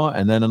Roma,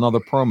 and then another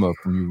promo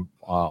from you,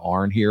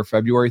 Arn, here,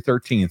 February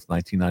 13th,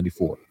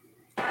 1994.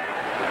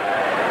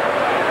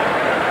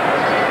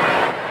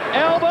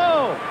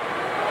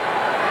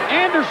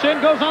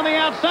 Anderson goes on the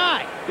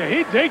outside. Yeah,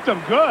 he dinked him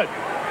good.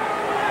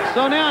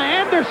 So now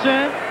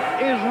Anderson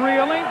is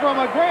reeling from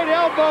a great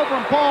elbow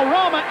from Paul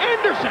Roma.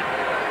 Anderson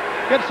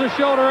gets the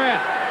shoulder in.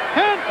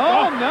 And,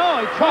 no,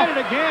 he tried it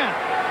again.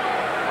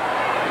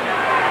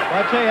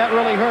 Well, I tell you, that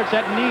really hurts.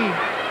 That knee,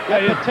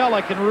 that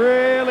patella can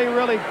really,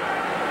 really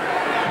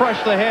crush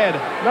the head.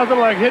 Nothing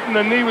like hitting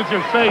the knee with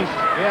your face.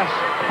 Yes.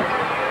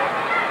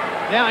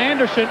 Now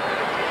Anderson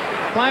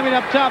climbing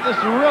up top. This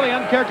is really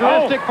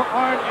uncharacteristic for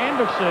Arn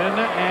Anderson,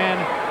 and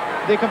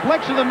the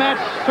complexion of the match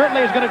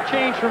certainly is going to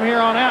change from here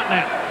on out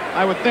now,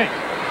 I would think.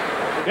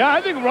 Yeah,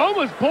 I think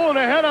Roma's pulling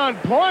ahead on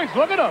points.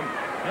 Look at him.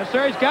 Yes,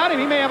 sir, he's got him.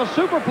 He may have a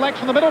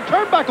superplex in the middle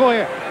turnbuckle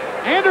here.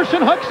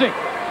 Anderson hooks him.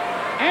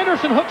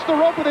 Anderson hooks the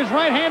rope with his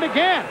right hand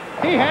again.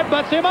 He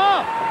headbutts him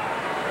up.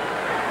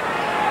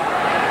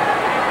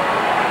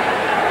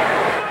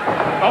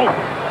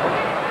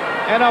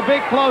 And a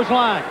big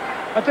clothesline.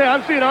 I tell you,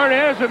 I'm seeing Arn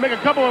Anderson make a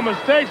couple of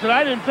mistakes that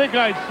I didn't think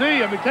I'd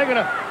see. I mean, taking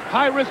a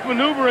high-risk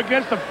maneuver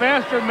against a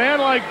faster man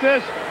like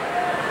this.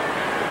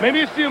 Maybe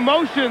it's the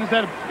emotions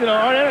that,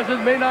 Arn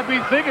Anderson may not be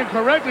thinking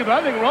correctly, but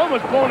I think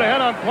Roma's pulling ahead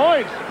on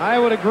points. I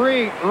would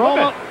agree.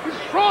 Roma, he's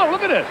strong.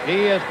 Look at this.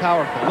 He is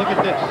powerful. Look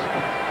at this.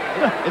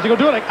 Is he going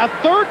to do it like a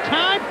third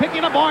time,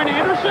 picking up Arn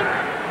Anderson?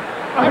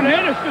 Arn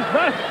Anderson's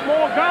not a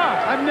small guy.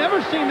 I've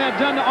never seen that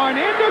done to Arn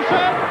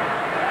Anderson.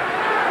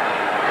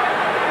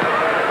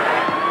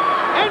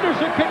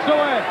 Anderson kicks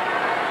away.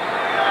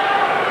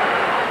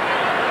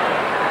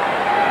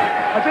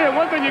 I tell you,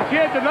 one thing you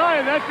can't deny,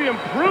 and that's the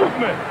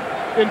improvement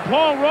in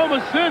Paul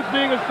Roma since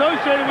being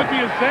associated with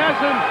the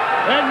Assassin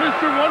and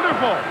Mr.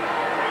 Wonderful.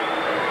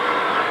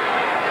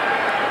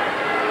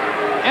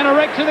 And a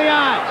rake to the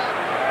eyes.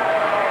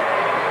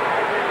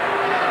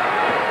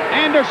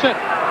 Anderson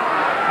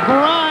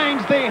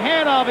grinds the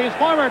head of his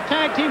former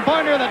tag team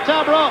partner at the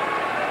top rope.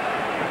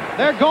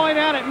 They're going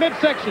out at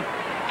midsection.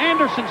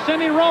 Anderson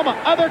sending Roma,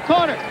 other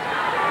corner.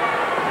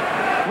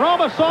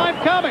 Roma saw him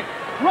coming.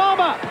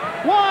 Roma,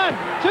 1,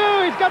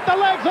 2, he's got the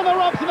legs on the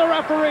ropes, and the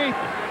referee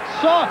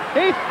saw,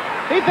 he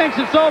thinks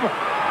it's over.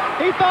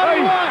 He thought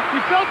he won.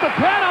 He felt the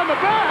pat on the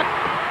back.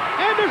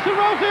 Anderson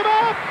rolls him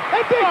up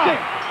and beats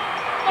him.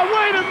 Oh,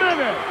 wait a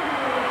minute.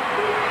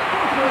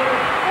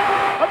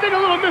 I think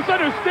a little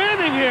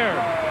misunderstanding here.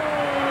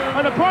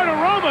 On the part of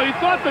Roma, he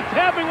thought the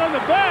tapping on the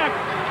back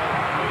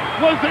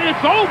was the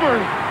it's over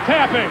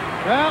tapping.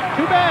 Well,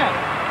 too bad.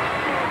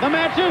 The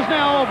match is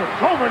now over.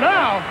 It's over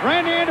now.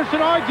 Randy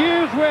Anderson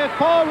argues with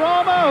Paul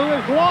Roma, who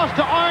has lost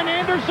to Arn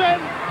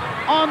Anderson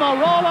on the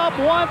roll-up.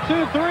 1,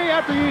 2, 3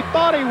 after you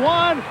thought he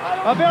won.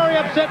 A very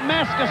upset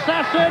masked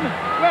assassin.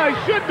 Well, he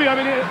should be. I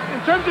mean,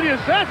 in terms of the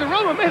assassin,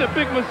 Roma made a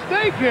big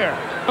mistake here.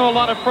 A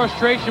lot of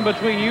frustration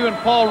between you and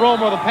Paul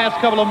Roma the past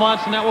couple of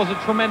months, and that was a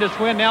tremendous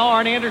win. Now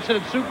Arn Anderson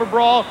at Super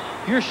Brawl,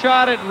 your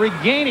shot at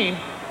regaining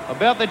a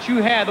belt that you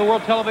had, the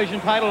World Television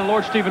title, and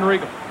Lord Steven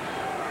Regal.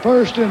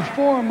 First and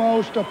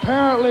foremost,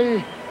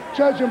 apparently,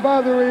 judging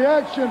by the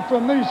reaction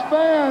from these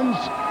fans,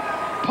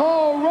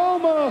 Paul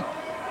Roma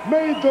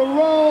made the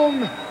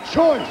wrong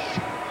choice.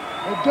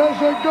 It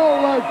doesn't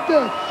go like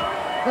this.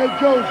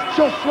 It goes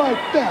just like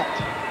that.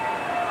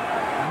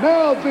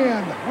 Now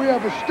then, we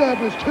have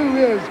established who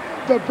is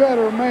the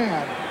better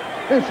man,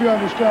 if you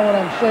understand what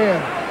I'm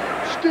saying.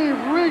 Steve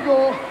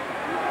Regal,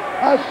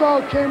 I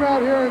saw, came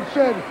out here and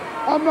said,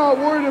 I'm not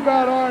worried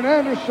about Arn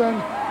Anderson.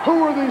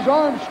 Who are these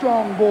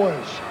Armstrong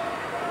boys?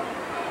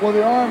 Well,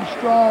 the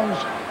Armstrongs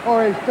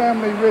are a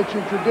family rich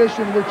in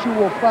tradition, which you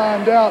will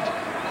find out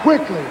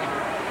quickly.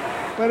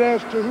 But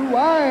as to who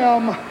I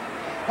am,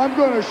 I'm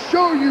going to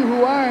show you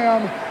who I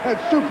am at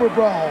Super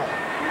Brawl.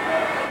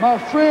 My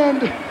friend,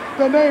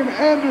 the name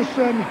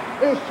Anderson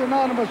is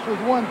synonymous with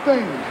one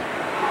thing.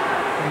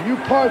 When you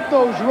part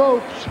those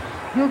ropes,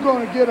 you're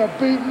going to get a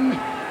beating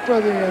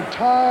for the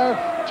entire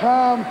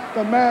time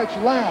the match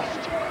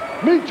lasts.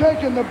 Me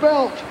taking the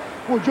belt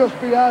will just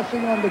be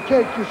icing on the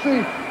cake. You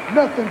see,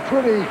 nothing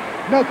pretty,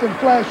 nothing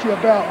flashy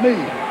about me,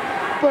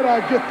 but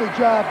I get the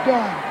job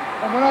done.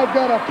 And when I've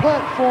got a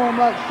platform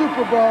like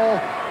Super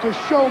Brawl to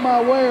show my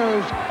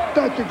wares,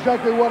 that's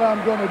exactly what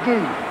I'm going to do.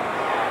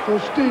 So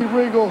Steve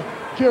Regal,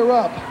 gear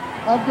up.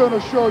 I'm going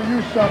to show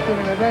you something,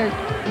 and it ain't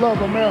Love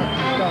American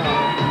style.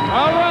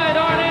 All right,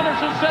 Arn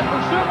Anderson set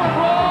for Super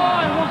Brawl,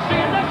 and we'll see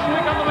you next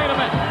week on the main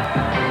event.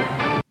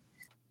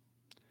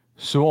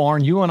 So,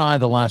 Arn, you and I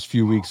the last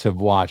few weeks have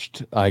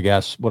watched, I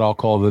guess, what I'll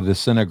call the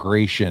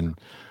disintegration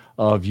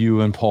of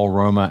you and Paul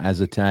Roma as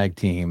a tag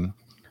team.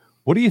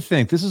 What do you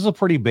think? This is a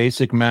pretty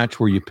basic match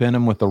where you pin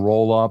him with the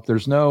roll-up.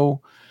 There's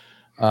no...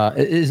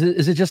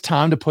 Is it just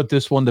time to put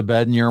this one to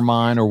bed in your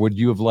mind, or would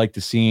you have liked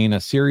to seen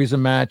a series of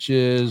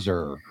matches,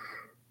 or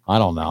I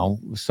don't know,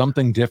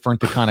 something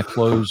different to kind of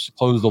close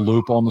the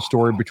loop on the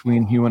story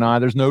between you and I?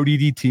 There's no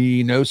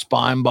DDT, no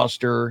spine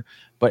buster,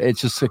 but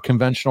it's just a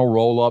conventional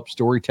roll-up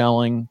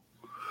storytelling.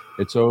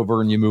 It's over,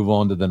 and you move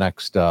on to the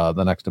next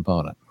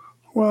opponent.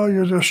 Well,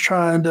 you're just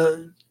trying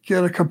to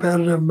get a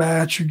competitive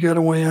match, you get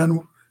a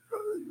win,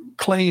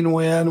 clean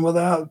win,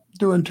 without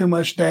doing too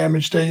much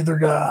damage to either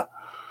guy.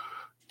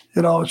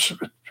 You know,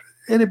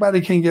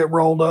 anybody can get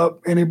rolled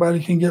up.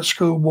 Anybody can get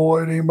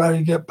schoolboyed. Anybody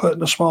can get put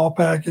in a small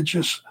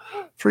package.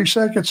 3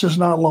 seconds is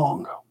not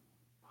long.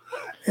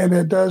 And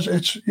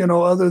it's,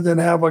 other than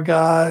have a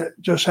guy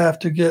just have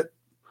to get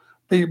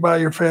beat by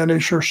your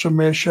finish or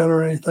submission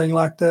or anything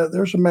like that,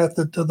 there's a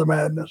method to the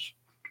madness.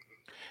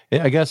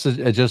 I guess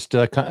it just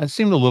it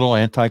seemed a little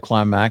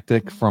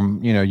anticlimactic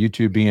from, you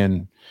two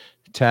being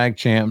tag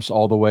champs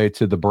all the way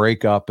to the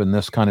breakup, and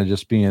this kind of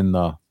just being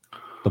the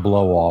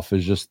blow off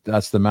is just,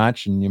 that's the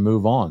match and you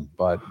move on.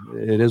 But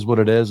it is what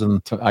it is.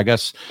 And I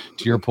guess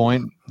to your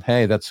point,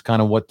 hey, that's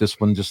kind of what this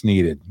one just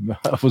needed.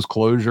 It was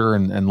closure,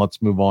 and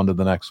let's move on to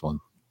the next one.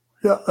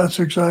 Yeah, that's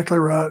exactly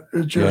right.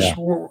 It just,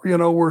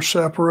 we're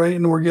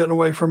separating, we're getting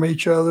away from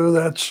each other.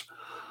 That's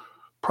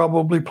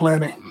probably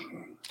plenty.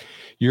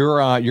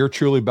 You're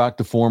truly back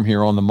to form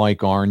here on the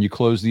mic, Arn. You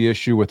close the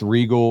issue with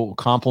Regal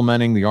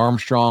complimenting the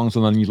Armstrongs,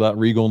 and then you let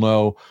Regal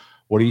know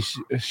what he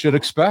should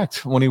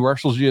expect when he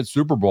wrestles you at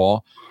Super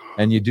Bowl,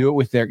 and you do it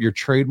with your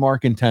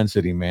trademark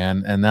intensity,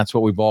 man. And that's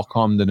what we've all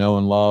come to know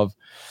and love.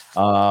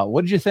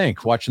 What did you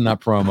think watching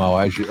that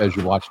promo as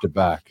you watched it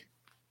back?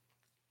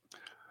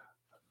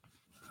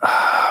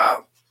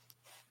 I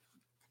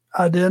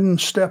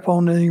didn't step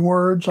on any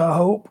words. I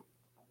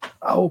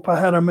hope I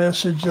had a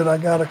message that I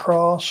got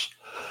across,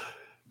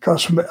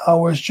 because I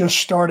was just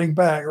starting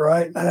back,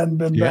 right? I hadn't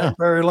been back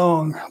very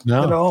long.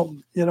 No.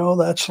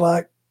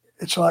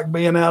 It's like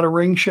being out of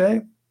ring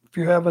shape. If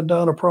you haven't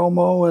done a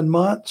promo in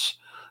months,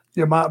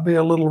 you might be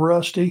a little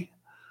rusty.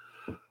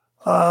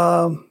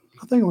 I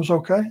think it was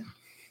okay.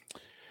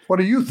 What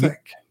do you think?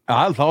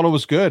 I thought it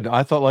was good.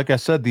 I thought, like I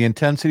said, the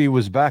intensity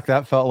was back.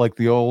 That felt like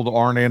the old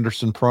Arn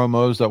Anderson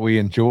promos that we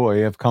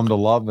enjoy, have come to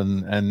love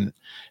and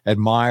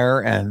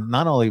admire. And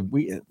not only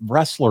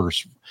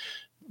wrestlers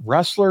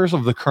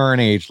of the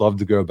current age love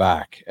to go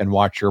back and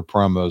watch your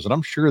promos, and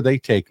I'm sure they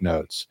take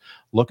notes,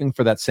 looking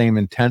for that same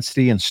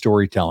intensity and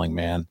storytelling,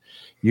 man.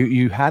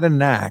 You had a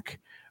knack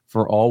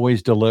for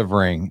always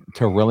delivering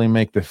to really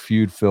make the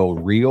feud feel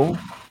real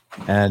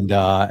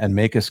and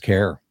make us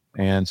care.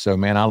 And so,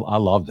 man, I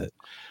loved it.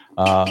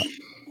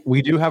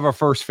 We do have our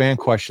first fan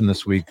question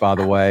this week, by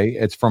the way.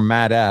 It's from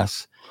Matt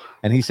S.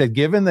 And he said,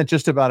 given that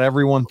just about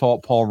everyone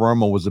thought Paul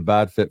Roma was a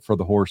bad fit for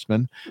the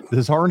Horsemen,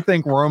 does Arn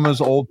think Roma's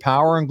old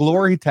Power and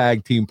Glory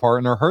tag team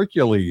partner,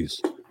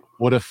 Hercules,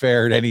 would have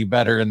fared any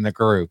better in the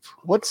group?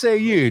 What say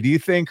you? Do you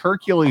think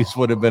Hercules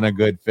would have been a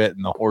good fit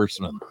in the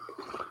Horsemen?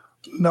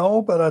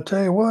 No, but I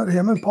tell you what,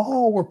 him and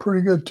Paul were a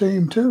pretty good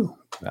team, too.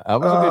 That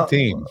was a good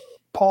team.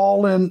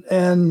 Paul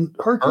and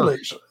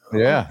Hercules.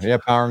 Yeah,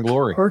 Power and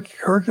Glory.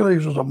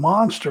 Hercules was a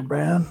monster,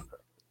 man.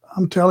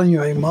 I'm telling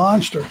you, a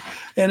monster.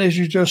 And as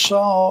you just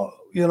saw,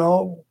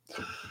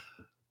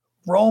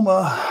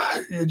 Roma,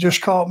 it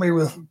just caught me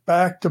with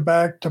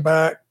back-to-back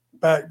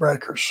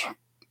backbreakers.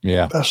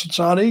 Yeah. It's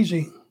not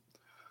easy.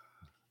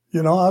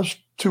 I was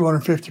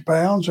 250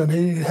 pounds, and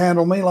he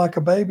handled me like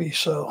a baby.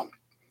 So,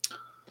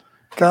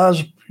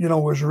 guys,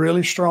 was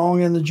really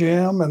strong in the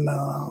gym and,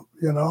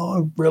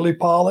 really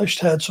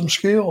polished, had some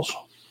skills.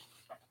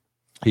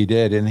 He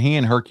did. And he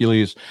and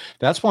Hercules,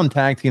 that's one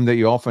tag team that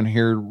you often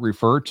hear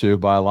referred to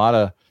by a lot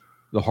of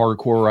the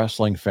hardcore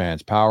wrestling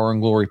fans, Power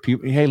and Glory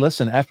people. Hey,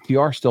 listen,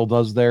 FTR still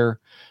does their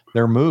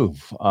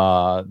move.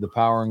 The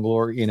Power and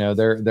Glory,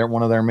 they're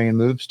one of their main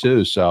moves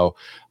too. So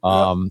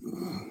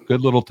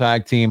good little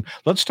tag team.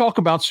 Let's talk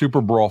about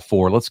Super Brawl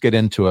 4. Let's get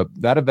into it.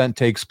 That event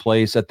takes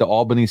place at the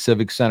Albany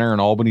Civic Center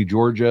in Albany,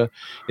 Georgia.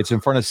 It's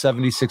in front of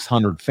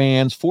 7,600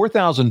 fans,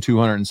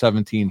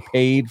 4,217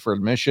 paid for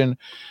admission.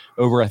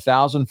 Over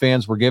 1,000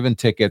 fans were given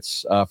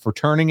tickets for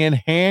turning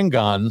in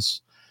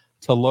handguns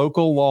to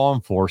local law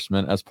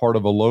enforcement as part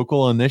of a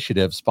local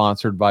initiative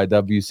sponsored by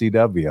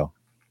WCW.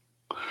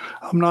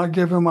 I'm not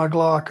giving my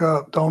Glock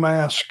up. Don't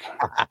ask.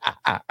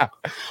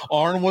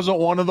 Arn wasn't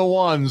one of the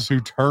ones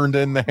who turned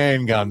in the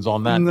handguns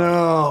on that.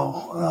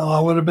 No, I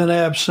would have been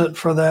absent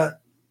for that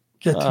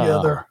get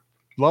together.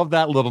 Love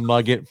that little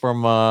nugget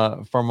from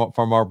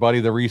our buddy,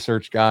 the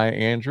research guy,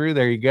 Andrew.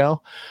 There you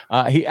go.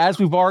 As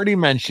we've already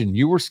mentioned,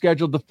 you were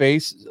scheduled to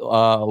face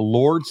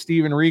Lord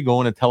Steven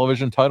Regal in a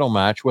television title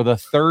match with a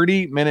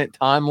 30-minute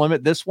time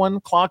limit. This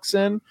one clocks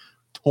in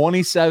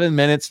 27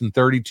 minutes and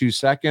 32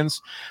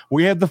 seconds.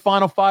 We had the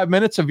final 5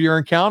 minutes of your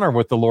encounter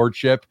with the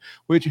Lordship,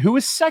 who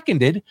is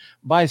seconded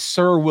by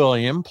Sir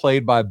William,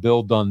 played by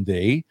Bill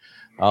Dundee,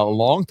 a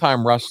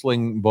longtime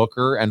wrestling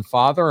booker and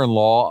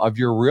father-in-law of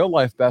your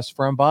real-life best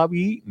friend, Bobby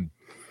Eaton.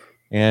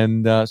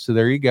 And so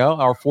there you go,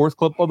 our fourth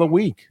clip of the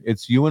week.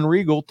 It's you and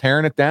Regal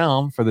tearing it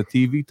down for the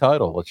TV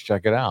title. Let's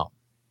check it out.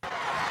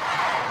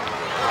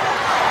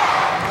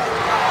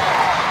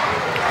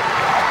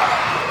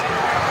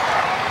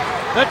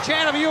 The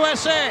chant of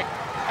USA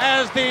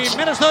as the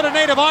Minnesota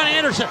native Arn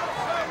Anderson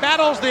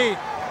battles the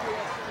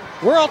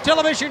World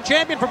Television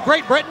Champion from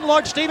Great Britain,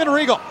 Lord Steven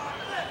Regal.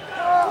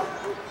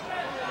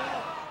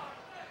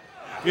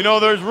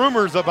 There's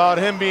rumors about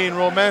him being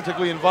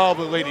romantically involved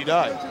with Lady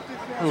Di.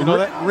 You know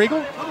that? Regal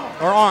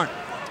or Arn?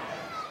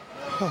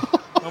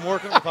 I'm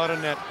working without a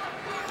net.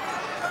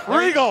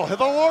 Regal, the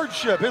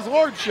lordship, his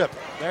lordship.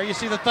 There you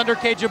see the Thunder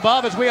Cage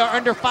above as we are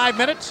under 5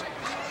 minutes.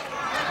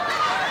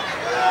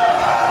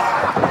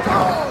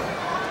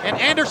 And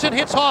Anderson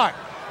hits hard.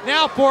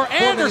 Now for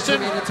Anderson.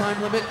 4 minutes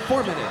time limit,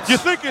 4 minutes. Do you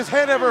think his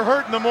head ever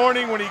hurt in the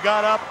morning when he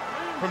got up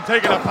from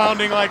taking a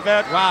pounding like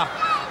that? Wow.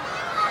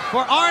 For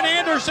Arn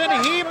Anderson,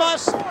 he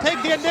must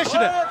take the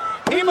initiative.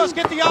 He must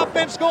get the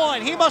offense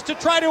going. He must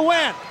try to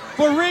win.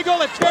 For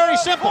Regal, it's very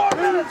simple.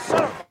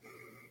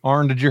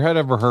 Arn, did your head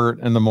ever hurt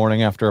in the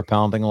morning after a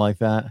pounding like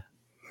that?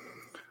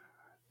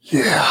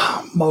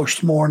 Yeah,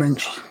 most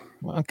mornings.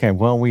 Okay,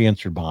 well, we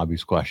answered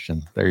Bobby's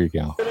question. There you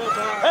go.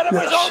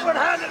 Yes.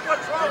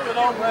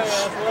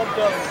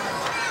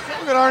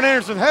 Look at Arn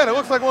Anderson's head. It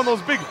looks like one of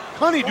those big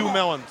honeydew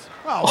melons.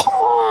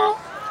 Wow.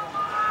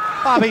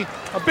 Bobby.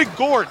 A big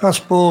gourd. That's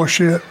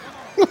bullshit.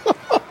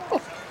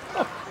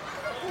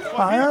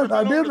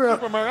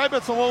 I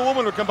bet some old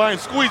woman would come by and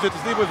squeeze it to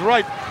see if it was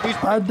ripe.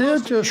 I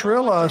did just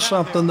realize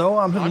something, though.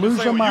 I'm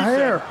losing my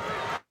hair.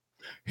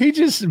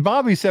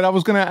 Bobby said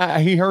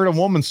he heard a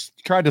woman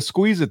tried to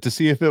squeeze it to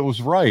see if it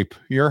was ripe.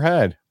 Your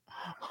head.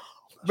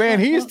 Man,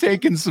 he's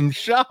taking some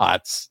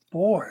shots.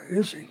 Boy,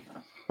 is he.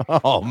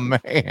 Oh,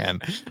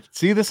 man.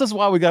 See, this is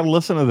why we got to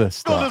listen to this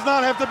stuff. Still does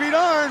not have to beat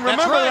Arn.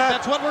 Remember That's right. that.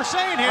 That's what we're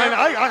saying here.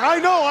 I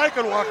know I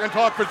could walk and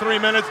talk for 3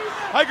 minutes.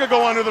 I could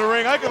go under the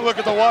ring. I could look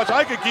at the watch.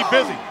 I could keep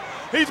busy.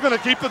 He's going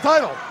to keep the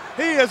title.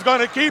 He is going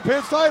to keep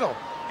his title.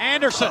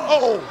 Anderson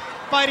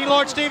fighting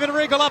Lord Steven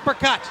Regal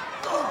uppercut.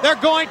 They're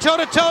going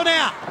toe-to-toe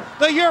now.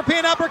 The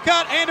European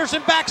uppercut.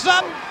 Anderson backs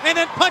up and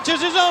then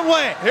punches his own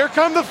way. Here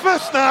come the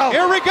fists now.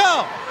 Here we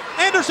go.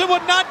 Anderson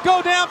would not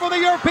go down for the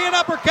European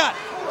uppercut.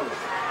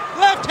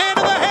 Left hand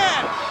to the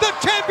head. The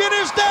champion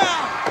is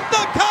down.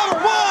 The cover.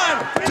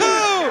 1,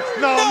 2.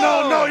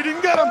 No, he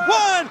didn't get him.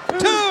 1,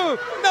 2.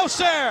 No,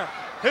 sir.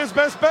 His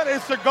best bet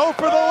is to go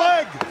for the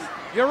leg.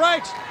 You're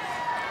right.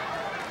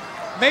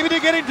 Maybe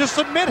they're getting to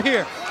submit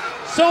here.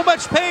 So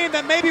much pain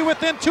that maybe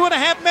within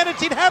 2.5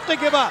 minutes he'd have to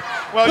give up.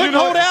 Well, couldn't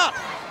hold out.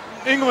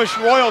 English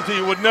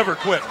royalty would never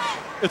quit.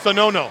 It's a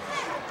no-no.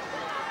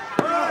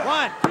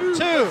 1,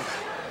 2.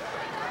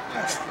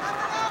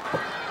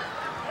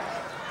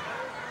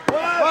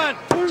 1,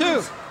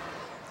 2.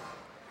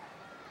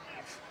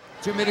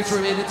 2 minutes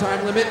remaining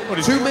time limit.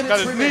 2 minutes got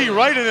his remaining. Knee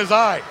right in his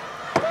eye.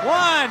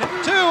 1,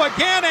 2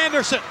 again,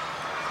 Anderson.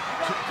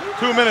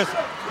 2 minutes.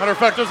 Matter of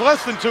fact, there's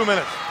less than 2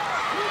 minutes.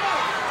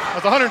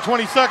 That's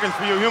 120 seconds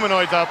for you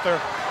humanoids out there.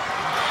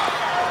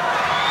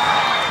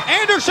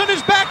 Anderson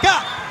is back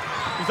up.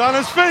 He's on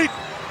his feet.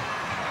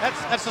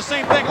 That's the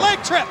same thing.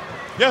 Leg trip.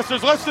 Yes,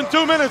 there's less than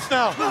 2 minutes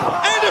now.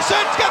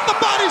 Anderson's got the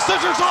body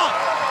scissors on.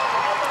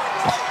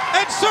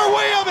 And Sir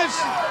William is...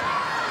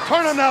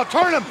 Turn him now,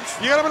 turn him.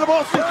 You got him in the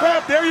Boston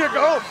Crab. There you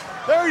go.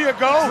 There you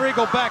go.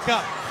 Regal back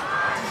up.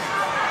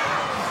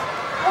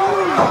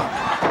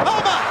 Oh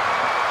my.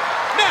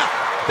 Now,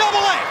 double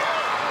A.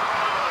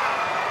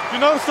 You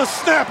notice the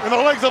snap in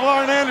the legs of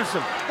Arn Anderson.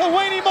 The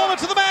waning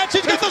moments of the match.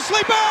 He's got the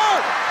sleeper.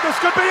 This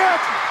could be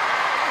it.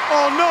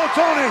 Oh no,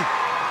 Tony.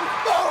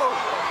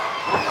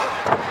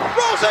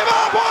 Rolls him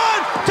up.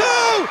 1,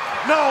 2.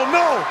 No.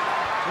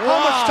 Wow.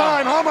 How much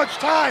time? How much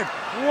time?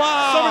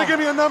 Wow. Somebody give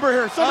me a number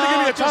here. Somebody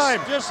give me a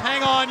time. Just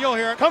hang on. You'll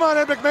hear it. Come on,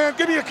 Ed McMahon.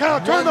 Give me a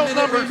count. Turn those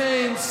numbers. 1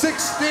 minute remains,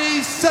 60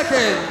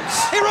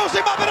 seconds. He rolls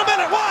him up in a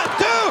minute. 1,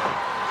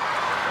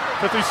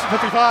 2. 50,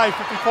 55,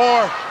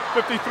 54,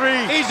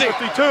 53, Easy.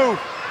 52,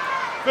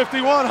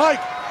 51.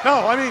 Hike.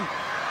 No, I mean,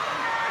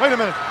 wait a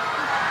minute.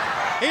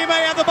 He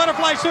may have the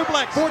butterfly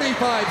suplex. 45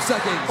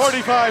 seconds.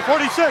 45,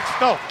 46.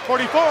 No,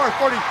 44,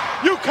 40.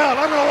 You count.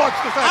 I'm going to watch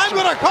this action. I'm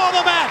going to call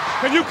the match.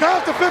 Can you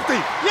count to 50?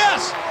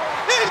 Yes.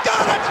 He's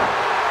got it.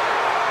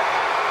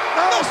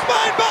 No. The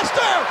spine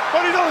buster.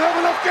 But he don't have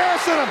enough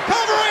gas in him.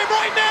 Cover him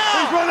right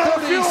now. He's running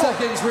out of 30 fuel.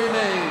 seconds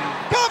remain.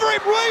 Cover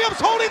him. Williams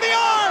holding the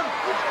arm.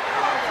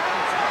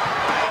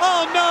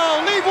 Oh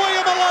no, leave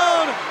William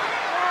alone.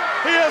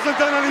 He hasn't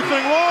done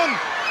anything wrong.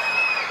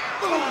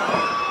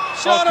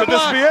 Shoulder could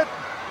this block. be it?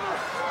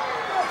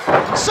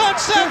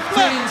 Sunset 15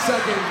 flip.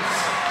 seconds.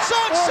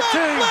 Sunset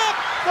 14, flip.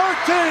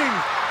 13.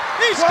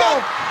 He's 12,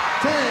 got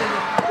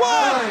 10.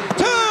 1,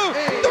 2,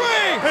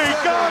 3. He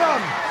got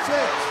him.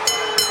 6.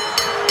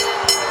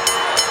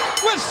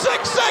 With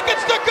 6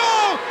 seconds to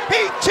go,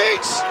 he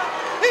cheats.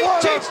 He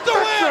cheats to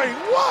win.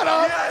 What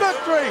a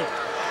victory.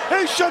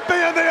 He should be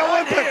in the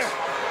Olympics.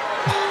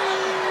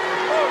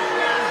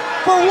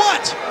 For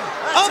what?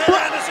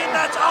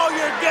 That's all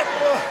you're getting.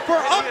 For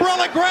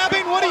umbrella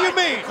grabbing? What do you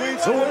mean?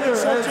 The winner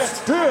is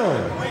still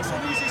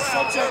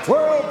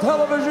World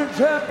Television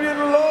Champion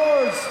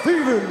Lord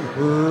Steven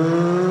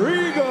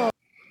Regal.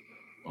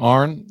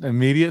 Arn,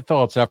 immediate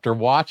thoughts after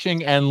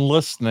watching and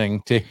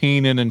listening to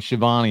Heenan and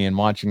Shivani and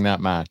watching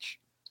that match.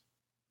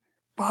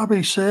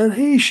 Bobby said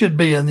he should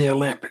be in the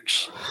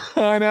Olympics.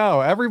 I know.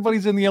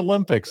 Everybody's in the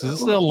Olympics. Is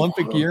this the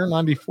Olympic year?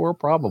 94,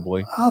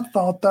 probably. I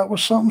thought that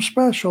was something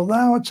special.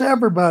 Now it's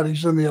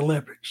everybody's in the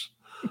Olympics.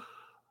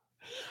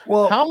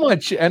 Well, how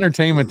much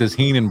entertainment does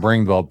Heenan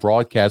bring to a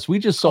broadcast? We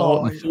just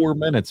saw it in 4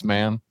 minutes,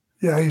 man.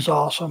 Yeah, he's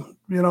awesome.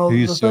 You know,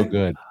 he's so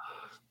good.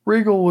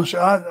 Regal was,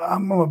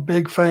 I'm a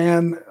big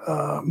fan,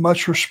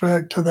 much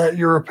respect to that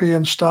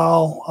European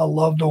style. I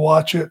love to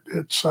watch it.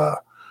 It's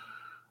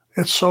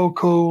so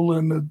cool.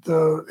 And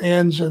the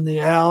ins and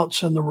the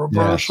outs and the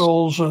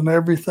reversals and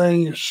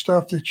everything is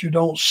stuff that you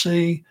don't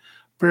see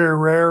very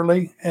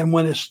rarely. And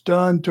when it's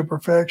done to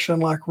perfection,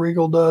 like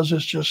Regal does,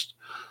 it's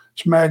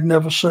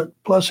magnificent.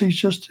 Plus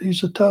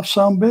he's a tough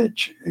son of a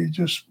bitch. He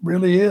just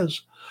really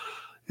is,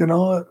 you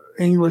know,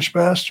 English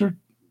bastard.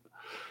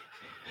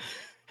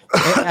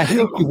 I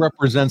think he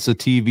represents a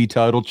TV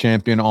title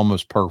champion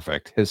almost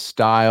perfect. His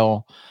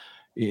style,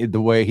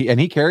 the way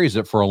he carries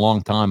it for a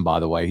long time, by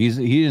the way.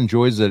 He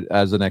enjoys it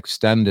as an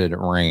extended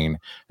reign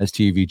as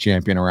TV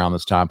champion around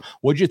this time.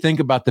 What'd you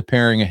think about the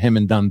pairing of him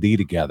and Dundee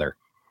together?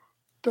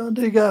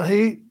 Dundee got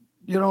heat.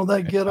 You know,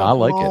 they get up. I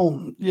like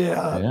it.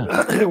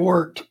 Yeah, it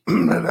worked.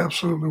 It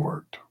absolutely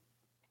worked.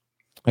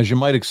 As you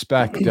might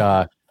expect,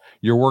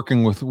 you're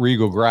working with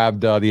Regal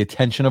grabbed the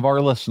attention of our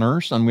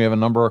listeners, and we have a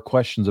number of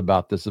questions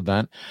about this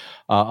event.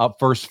 Up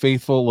first,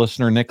 faithful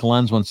listener Nick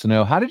Lenz wants to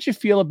know, how did you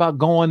feel about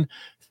going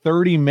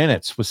 30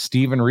 minutes with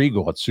Steven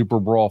Regal at Super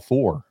Brawl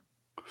 4?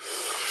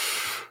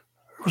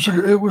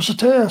 It was a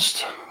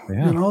test.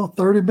 Yeah. You know,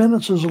 30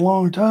 minutes is a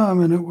long time,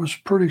 and it was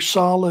pretty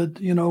solid.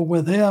 You know,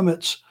 with him,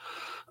 it's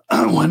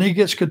when he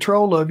gets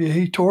control of you,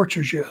 he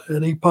tortures you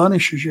and he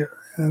punishes you,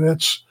 and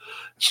it's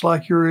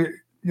like you're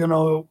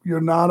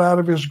not out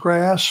of his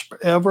grasp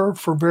ever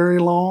for very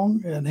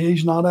long, and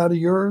he's not out of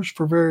yours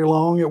for very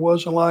long. It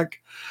wasn't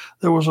like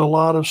there was a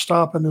lot of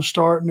stopping and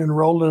starting and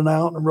rolling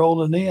out and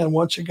rolling in.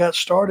 Once it got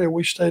started,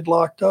 we stayed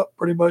locked up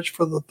pretty much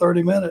for the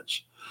 30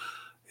 minutes.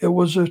 It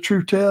was a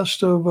true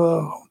test of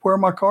where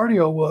my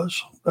cardio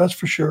was. That's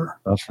for sure.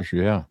 That's for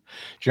sure, yeah.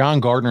 John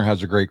Gardner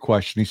has a great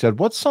question. He said,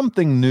 what's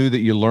something new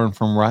that you learned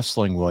from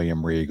wrestling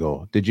William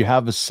Regal? Did you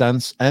have a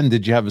sense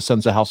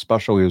of how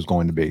special he was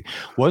going to be?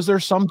 Was there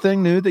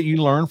something new that you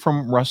learned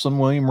from wrestling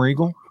William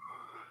Regal?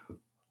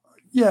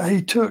 Yeah,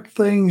 he took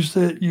things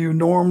that you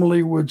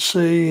normally would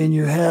see and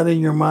you had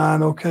in your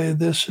mind, okay,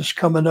 this is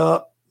coming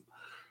up.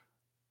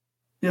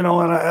 You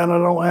know, and I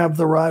don't have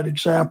the right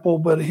example,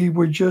 but he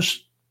would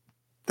just,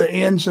 the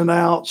ins and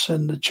outs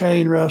and the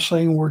chain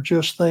wrestling were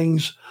just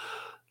things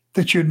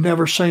that you'd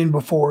never seen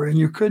before, and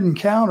you couldn't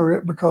counter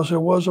it because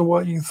it wasn't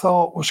what you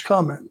thought was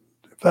coming,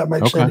 if that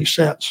makes any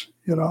sense,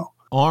 you know.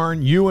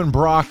 Arn, you and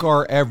Brock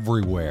are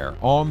everywhere.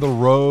 On the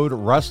road,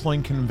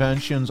 wrestling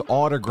conventions,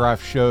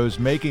 autograph shows,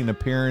 making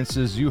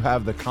appearances. You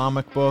have the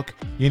comic book.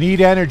 You need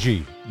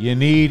energy. You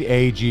need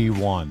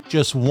AG1.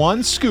 Just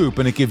one scoop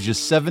and it gives you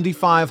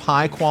 75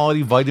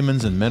 high-quality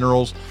vitamins and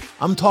minerals.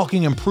 I'm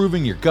talking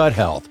improving your gut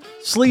health,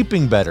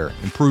 sleeping better,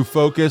 improved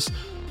focus.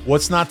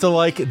 What's not to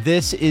like?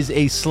 This is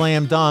a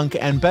slam dunk,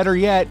 and better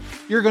yet,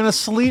 you're going to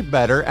sleep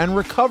better and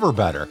recover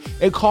better.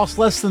 It costs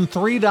less than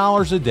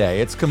 $3 a day.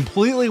 It's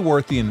completely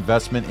worth the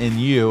investment in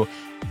you,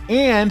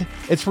 and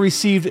it's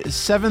received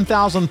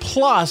 7,000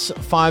 plus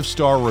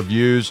 5-star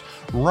reviews.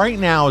 Right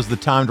now is the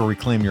time to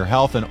reclaim your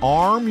health and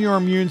arm your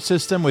immune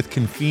system with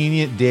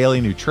convenient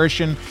daily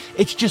nutrition.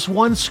 It's just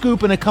one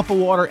scoop in a cup of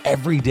water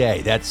every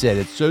day. That's it.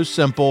 It's so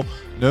simple.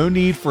 No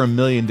need for a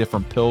million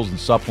different pills and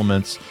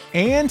supplements.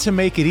 And to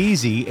make it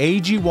easy,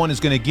 AG1 is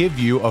going to give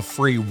you a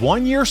free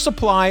 1-year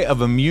supply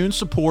of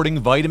immune-supporting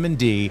vitamin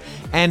D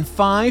and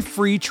 5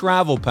 free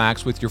travel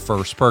packs with your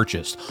first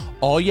purchase.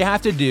 All you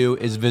have to do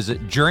is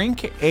visit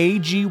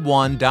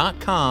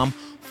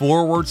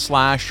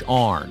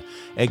drinkag1.com/Arn.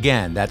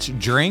 Again, that's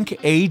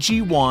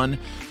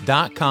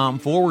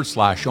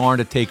drinkag1.com/Arn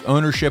to take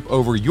ownership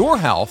over your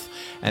health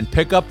and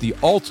pick up the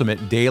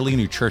ultimate daily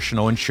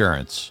nutritional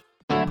insurance.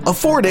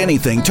 Afford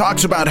Anything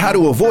talks about how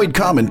to avoid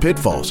common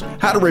pitfalls,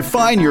 how to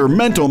refine your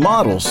mental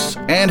models,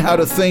 and how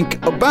to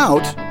think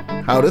about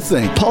how to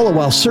think. Paula,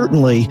 while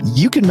certainly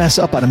you can mess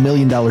up on $1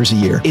 million a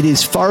year, it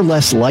is far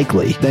less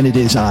likely than it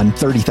is on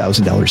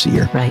 $30,000 a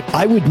year. Right.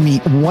 I would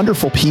meet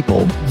wonderful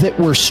people that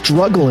were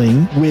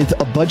struggling with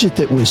a budget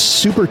that was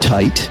super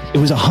tight. It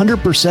was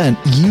 100%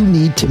 you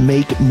need to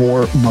make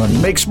more money.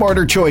 Make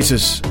smarter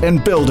choices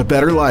and build a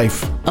better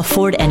life.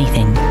 Afford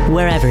Anything,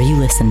 wherever you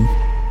listen.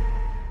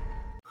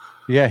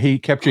 Yeah, he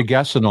kept you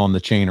guessing on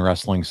the chain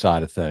wrestling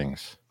side of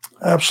things.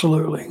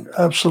 Absolutely.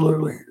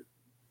 Absolutely.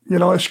 You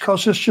know, it's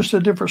because it's just a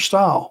different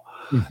style.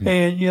 Mm-hmm.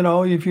 And, you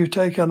know, if you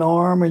take an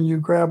arm and you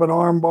grab an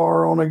arm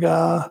bar on a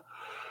guy,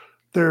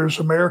 there's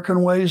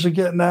American ways of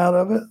getting out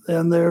of it,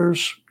 and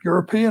there's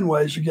European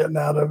ways of getting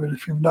out of it.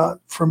 If you're not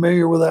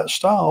familiar with that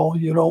style,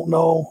 you don't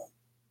know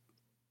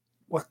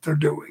what they're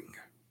doing.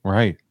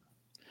 Right.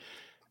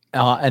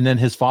 And then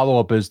his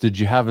follow-up is, did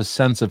you have a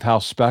sense of how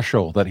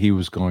special that he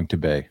was going to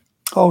be?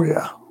 Oh,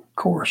 yeah, of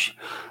course.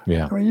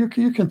 Yeah. I mean,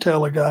 you can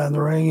tell a guy in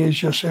the ring, he's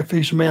just, if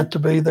he's meant to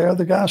be there.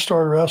 The guy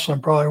started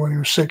wrestling probably when he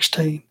was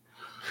 16,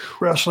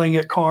 wrestling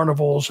at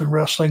carnivals and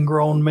wrestling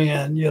grown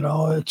men. You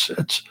know, it's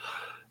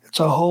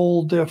a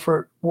whole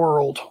different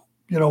world,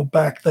 you know,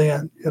 back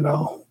then. You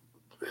know,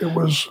 it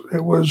was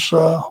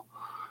a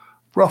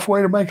rough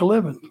way to make a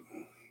living.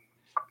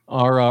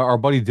 Our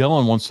buddy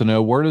Dylan wants to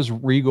know, where does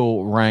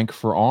Regal rank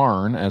for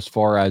Arn as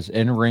far as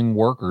in-ring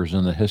workers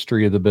in the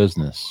history of the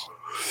business?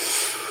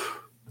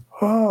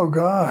 Oh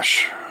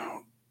gosh,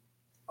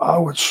 I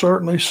would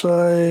certainly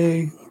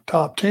say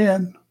top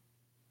 10.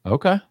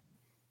 Okay.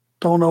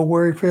 Don't know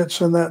where he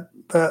fits in that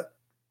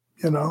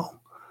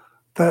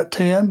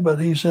 10, but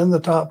he's in the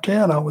top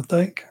 10, I would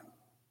think.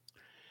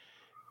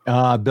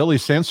 Billy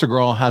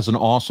Sansegral has an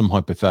awesome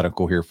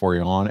hypothetical here for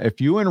you on. If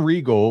you and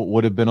Regal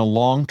would have been a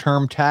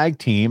long-term tag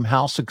team,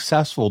 how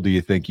successful do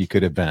you think you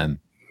could have been?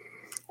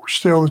 We're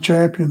still the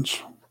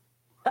champions.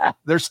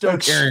 They're still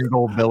carrying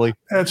gold, Billy.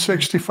 At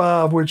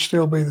 65, we'd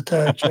still be the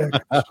tag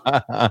champions.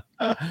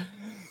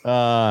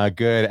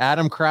 Good.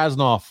 Adam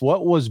Krasnoff,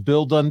 what was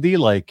Bill Dundee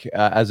like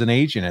as an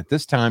agent? At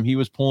this time, he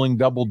was pulling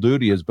double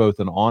duty as both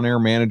an on-air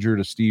manager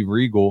to Steve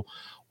Regal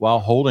while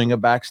holding a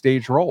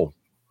backstage role.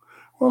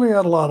 Well, he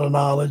had a lot of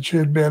knowledge. He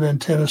had been in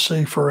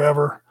Tennessee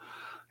forever.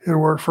 He had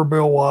worked for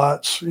Bill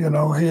Watts. He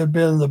had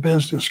been in the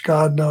business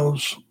God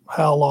knows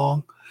how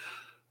long.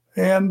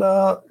 And,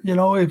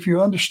 if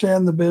you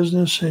understand the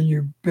business and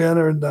you've been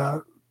in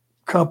the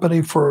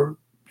company for,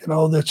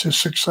 that's as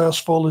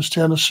successful as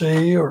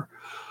Tennessee or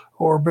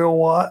Bill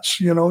Watts,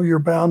 you're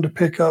bound to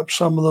pick up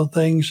some of the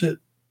things that,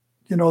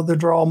 that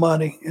draw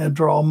money, and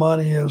draw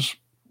money is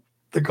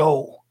the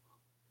goal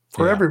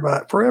for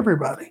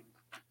everybody.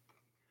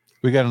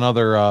 We got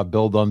another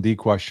Bill Dundee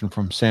question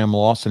from Sam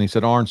Lawson. He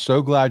said, Arn,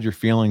 so glad you're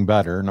feeling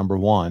better, number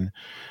one.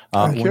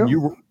 Thank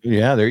you.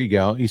 Yeah, there you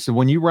go. He said,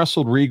 when you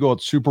wrestled Regal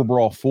at Super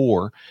Brawl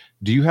 4,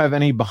 do you have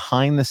any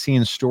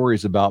behind-the-scenes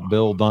stories about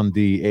Bill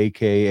Dundee,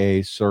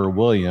 a.k.a. Sir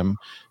William?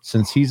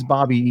 Since he's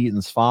Bobby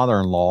Eaton's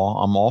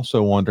father-in-law, I'm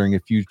also wondering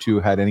if you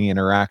two had any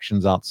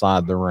interactions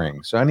outside the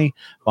ring. So any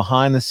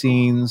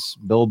behind-the-scenes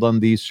Bill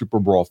Dundee Super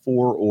Brawl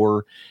 4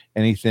 or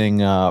anything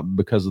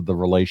because of the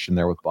relation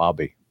there with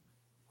Bobby?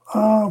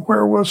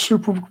 Where was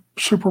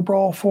Super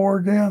Brawl 4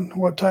 again?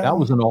 What time? That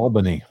was in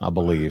Albany, I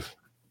believe.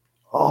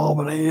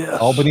 Albany, yes.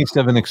 Albany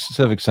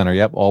Civic Center.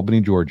 Yep,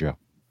 Albany, Georgia.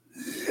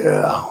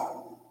 Yeah.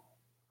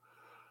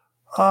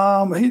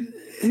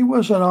 He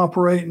wasn't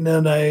operating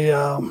in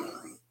a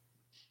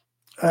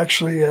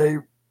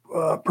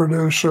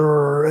producer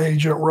or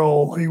agent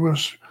role. He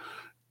was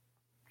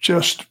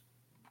just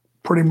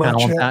pretty much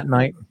talent that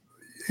night.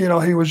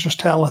 He was just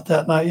talent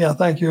that night. Yeah,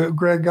 thank you,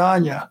 Greg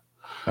Gagne.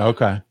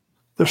 Okay.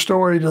 The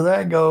story to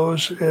that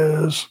goes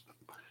is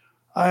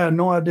I had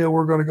no idea we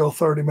were going to go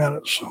 30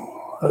 minutes.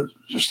 I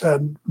just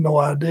had no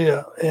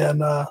idea.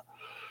 And I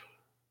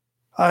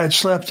had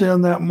slept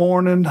in that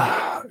morning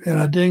and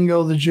I didn't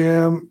go to the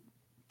gym.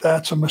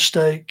 That's a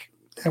mistake.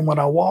 And when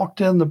I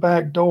walked in the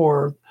back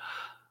door,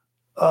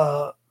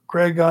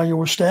 Greg Gagne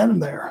was standing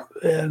there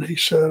and he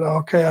said,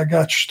 okay, I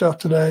got your stuff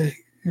today.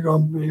 You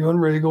and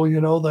Regal,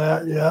 you know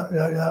that.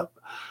 Yeah.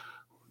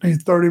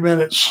 Need 30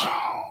 minutes.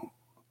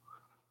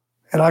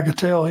 And I could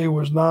tell he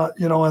was not,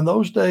 in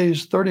those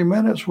days, 30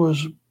 minutes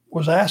was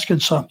asking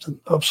something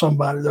of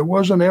somebody. There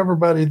wasn't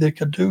everybody that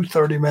could do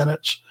 30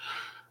 minutes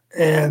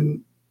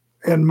and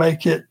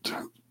make it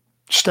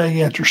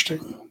stay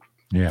interesting.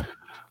 Yeah.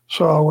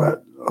 So I went,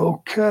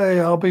 okay,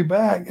 I'll be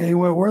back. And he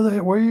went, where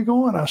are you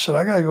going? I said,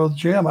 I got to go to the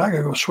gym. I got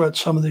to go sweat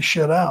some of this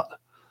shit out.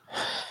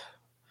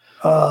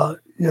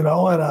 And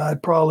I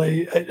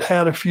probably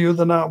had a few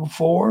the night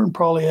before and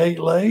probably ate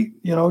late,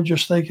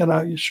 just thinking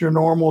it's your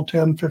normal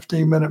 10,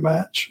 15-minute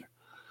match.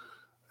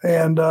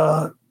 And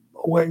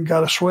went and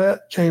got a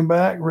sweat, came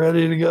back,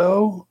 ready to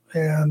go,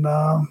 and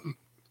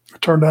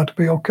it turned out to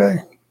be okay.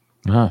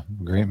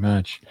 Great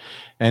match.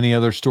 Any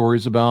other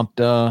stories about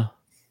Bill?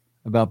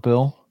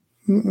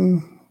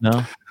 Mm-mm.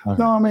 No? Okay.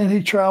 No, I mean,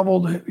 he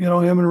traveled, him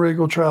and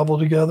Regal traveled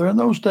together. In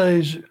those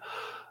days,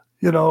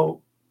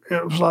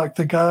 it was like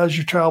the guys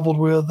you traveled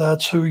with,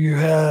 that's who you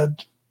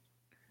had,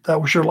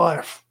 that was your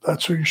life.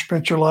 That's who you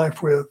spent your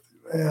life with.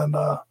 And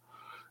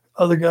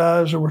other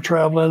guys that were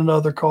traveling in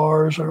other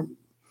cars,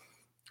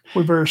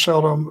 we very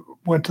seldom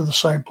went to the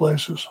same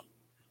places.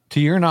 To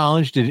your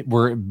knowledge,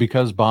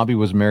 because Bobby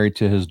was married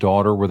to his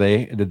daughter,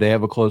 did they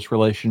have a close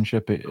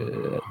relationship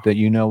that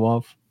you know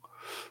of?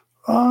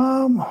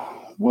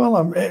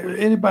 Well,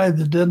 anybody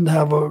that didn't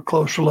have a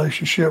close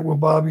relationship with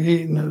Bobby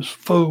Eaton is a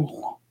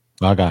fool.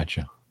 I got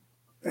you.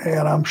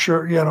 And I'm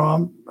sure,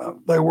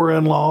 they were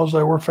in-laws,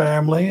 they were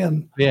family,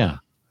 and yeah,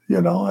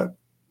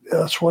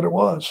 that's what it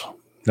was.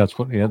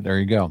 There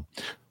you go.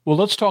 Well,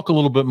 let's talk a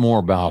little bit more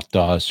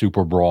about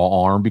Super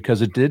Brawl, Arn,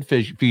 because it did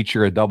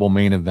feature a double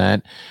main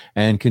event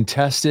and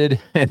contested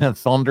in a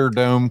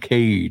Thunderdome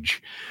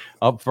cage.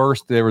 Up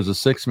first, there was a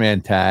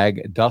 6-man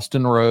tag.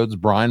 Dustin Rhodes,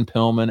 Brian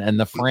Pillman, and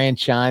the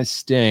franchise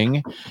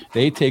Sting.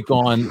 They take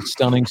on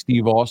Stunning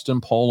Steve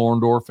Austin, Paul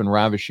Orndorff, and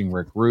Ravishing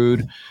Rick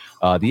Rude.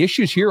 The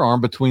issues here,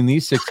 Arn, between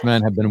these 6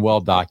 men have been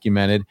well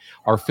documented.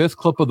 Our 5th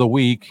clip of the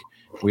week,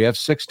 we have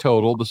 6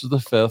 total. This is the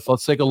 5th.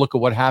 Let's take a look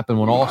at what happened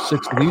when all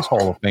 6 of these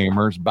Hall of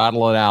Famers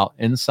battle it out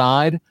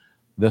inside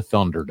the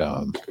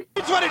Thunderdome.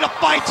 He's ready to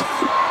fight.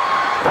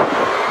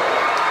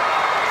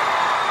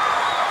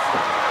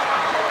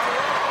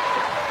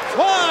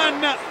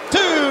 1,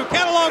 2,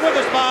 catalog on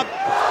with us, Bob.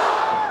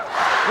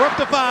 We're up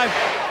to 5.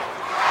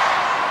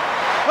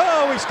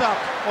 Oh, we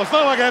stopped. Well, it's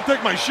not like I have to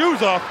take my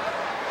shoes off.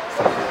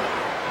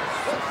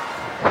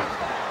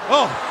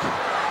 Oh,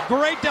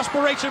 great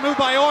desperation move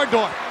by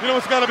Orndorff. You know,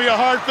 it's got to be a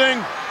hard thing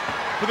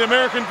for the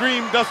American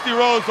Dream, Dusty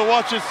Rhodes, to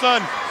watch his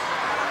son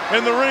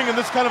in the ring in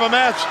this kind of a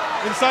match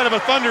inside of a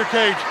Thunder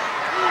cage.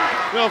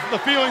 You know, the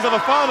feelings of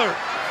a father.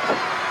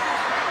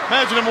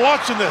 Imagine him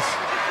watching this.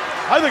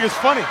 I think it's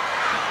funny.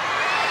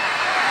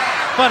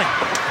 Funny.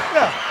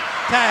 Yeah.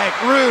 Tag,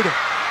 Rude.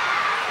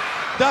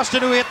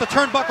 Dustin, who hit the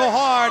turnbuckle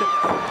hard,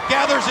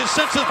 gathers his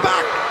senses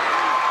back.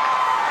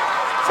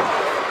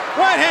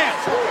 Right hand.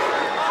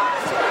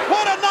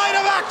 What a night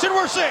of action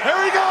we're seeing.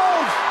 Here he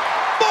goes.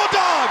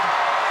 Bulldog.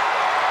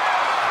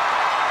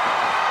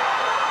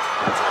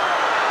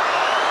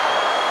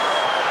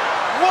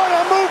 What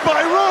a move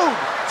by Rude.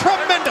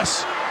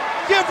 Tremendous.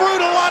 Give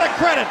Rude a lot of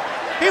credit.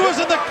 He was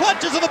in the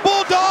clutches of the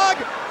Bulldog,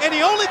 and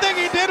the only thing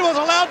he did was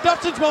allow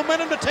Dustin's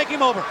momentum to take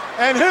him over.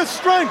 And his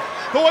strength,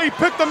 the way he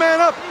picked the man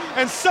up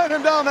and set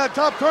him down that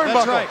top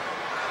turnbuckle. That's right.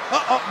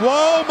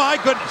 Whoa, my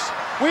goodness.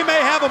 We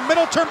may have a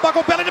middle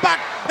turnbuckle belly to back,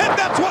 and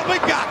that's what we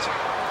got.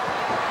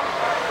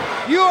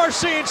 You are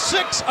seeing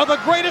 6 of the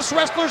greatest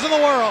wrestlers in the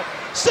world,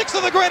 6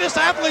 of the greatest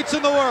athletes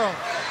in the world.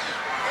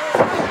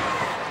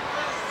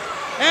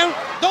 And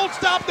don't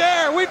stop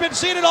there. We've been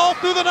seeing it all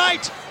through the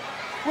night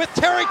with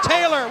Terry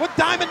Taylor, with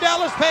Diamond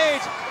Dallas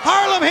Page,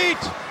 Harlem Heat,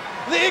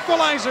 the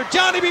Equalizer,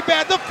 Johnny B.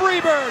 Bad, the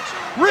Freebirds,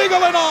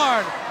 Regal and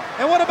Arn.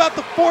 And what about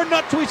the 4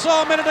 nuts we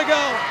saw a minute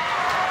ago?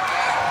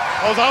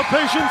 Those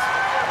outpatients,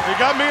 you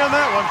got me on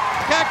that one.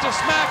 Cactus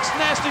Max,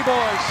 Nasty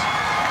Boys.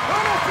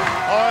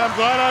 Oh, I'm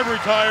glad I'm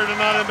retired and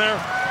not in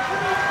there.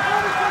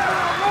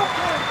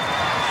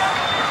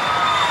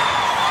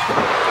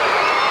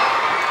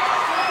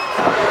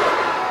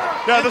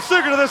 Yeah, the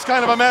secret of this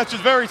kind of a match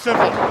is very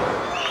simple.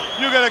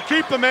 You got to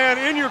keep the man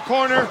in your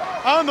corner,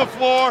 on the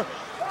floor,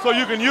 so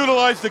you can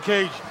utilize the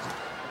cage.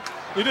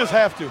 You just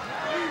have to.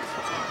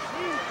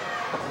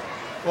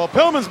 Well,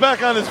 Pillman's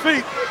back on his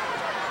feet.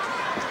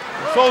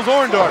 So's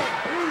Orndorff.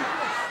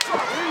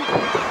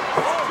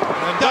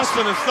 And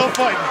Dustin is still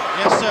fighting.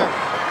 Yes, sir.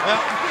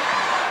 Well,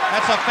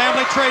 that's a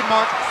family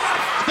trademark.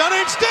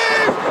 Stunning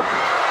Steve!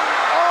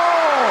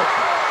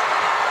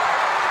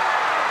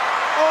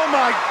 Oh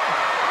my,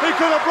 he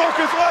could have broke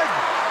his leg.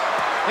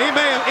 He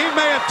may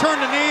have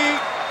turned the knee.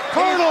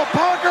 Colonel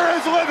Parker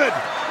is livid.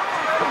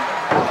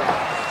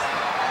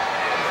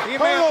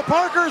 Colonel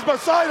Parker's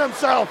beside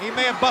himself. He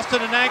may have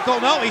busted an ankle.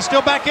 No, he's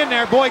still back in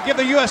there. Boy, give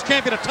the U.S.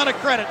 champion a ton of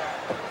credit.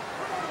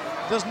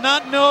 Does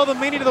not know the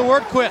meaning of the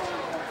word quit.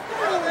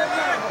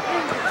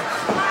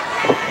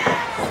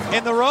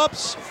 In the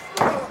ropes.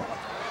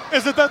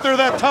 Is it that they're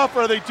that tough,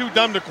 or are they too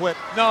dumb to quit?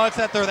 No, it's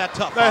that they're that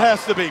tough. That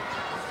has to be.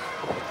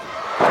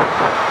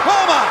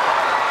 Roma!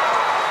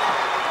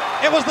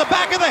 It was the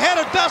back of the head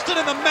of Dustin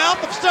in the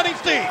mouth of Stunning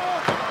Steve.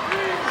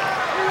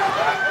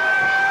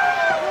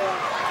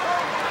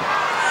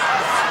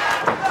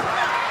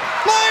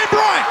 Flying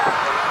Brian!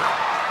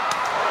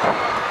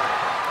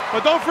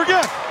 But don't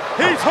forget,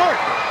 he's hurt.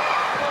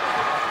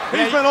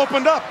 He's been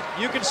opened up.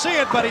 You can see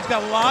it, but he's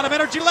got a lot of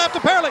energy left,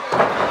 apparently.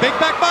 Big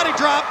back body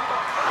drop.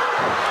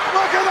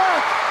 Look at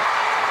that!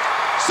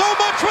 So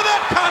much for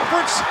that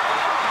conference.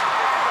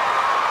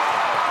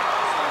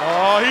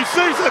 Oh, he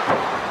sees it.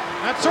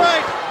 That's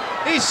right.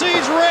 He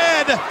sees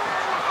red.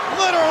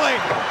 Literally.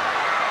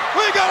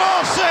 We got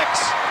all 6.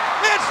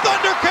 It's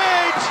Thunder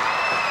Cage.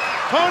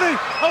 Tony,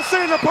 I'll see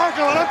you in the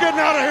parking lot. I'm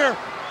getting out of here.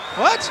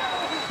 What?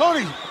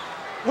 Tony,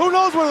 who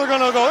knows where they're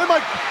going to go? They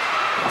might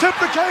tip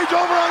the cage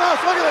over on us.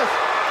 Look at this.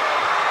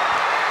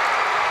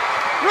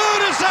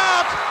 Rude is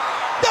out.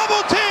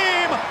 Double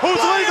team. Who's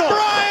legal?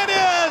 Brian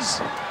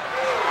is.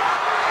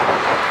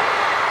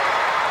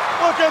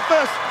 Look at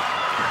this.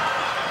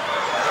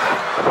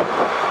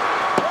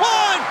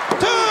 1,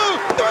 2,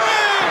 3.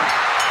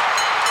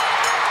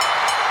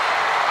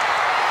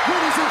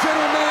 Ladies and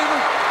gentlemen,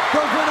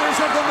 the winners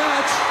of the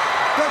match,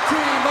 the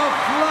team of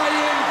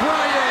Flying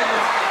Brian,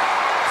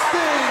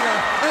 Sting,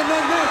 and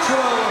the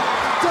Natural,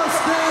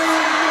 Dustin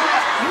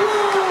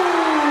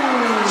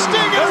Rhodes.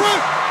 Sting and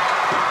Rude.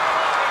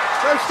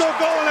 They're still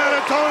going at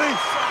it, Tony.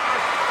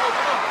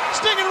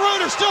 Sting and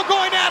Rude are still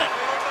going at it.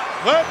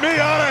 Let me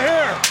out of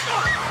here.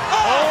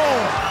 Oh.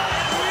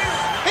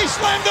 He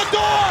slammed the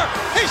door.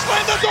 He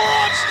slammed the door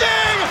on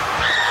Sting.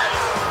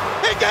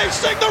 He gave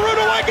Sting the Rude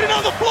Awakening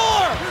on the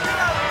floor.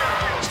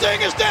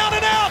 Sting is down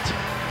and out.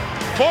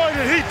 Boy,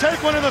 did he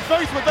take one in the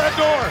face with that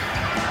door.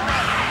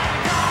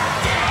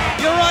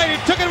 You're right. He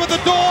took it with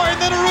the door and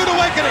then a Rude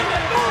Awakening.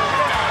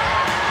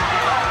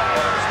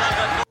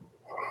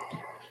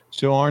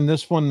 So, Arn,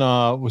 this one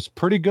was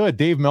pretty good.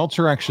 Dave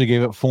Meltzer actually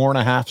gave it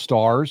 4.5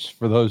 stars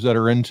for those that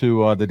are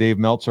into the Dave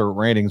Meltzer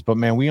ratings. But,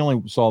 man, we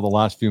only saw the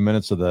last few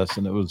minutes of this,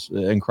 and it was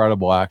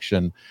incredible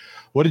action.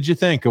 What did you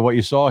think of what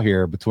you saw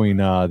here between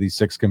these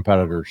 6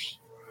 competitors?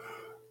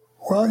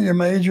 Well, you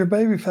made your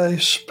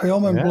babyface.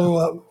 Pillman blew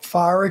up.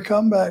 Fiery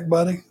comeback,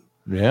 buddy.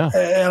 Yeah.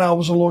 And I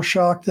was a little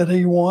shocked that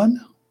he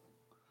won.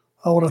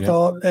 I would have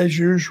thought, as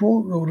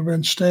usual, it would have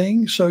been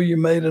Sting. So you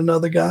made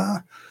another guy,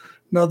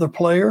 another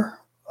player.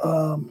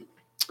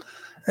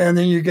 And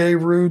then you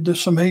gave Rude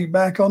some heat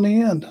back on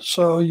the end.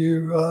 So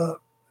you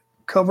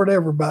covered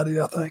everybody,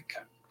 I think.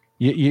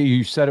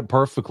 You said it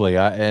perfectly.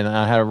 I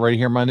have it right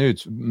here in my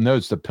notes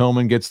that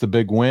Pillman gets the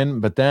big win,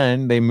 but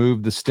then they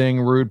moved the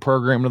Sting Rude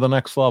program to the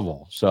next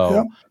level.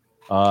 So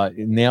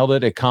it nailed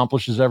it.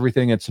 Accomplishes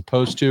everything it's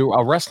supposed to.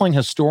 A wrestling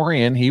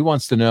historian, he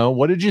wants to know,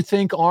 what did you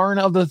think, Arn,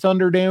 of the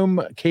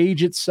Thunderdome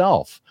cage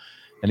itself?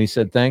 And he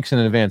said, thanks in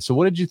advance. So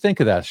what did you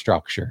think of that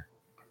structure?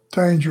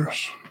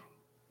 Dangerous.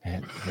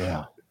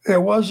 Yeah.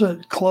 It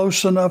wasn't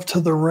close enough to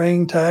the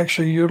ring to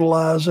actually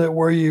utilize it,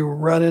 where you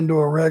run into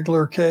a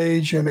regular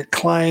cage and it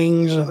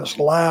clangs and it's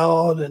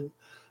loud and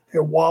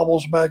it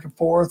wobbles back and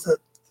forth. It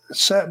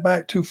sat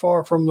back too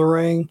far from the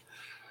ring.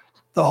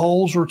 The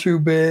holes were too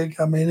big.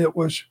 I mean, it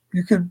was,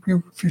 if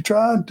you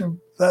tried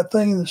to, that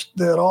thing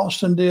that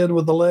Austin did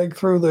with the leg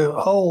through the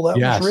hole, that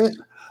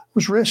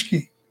was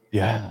risky.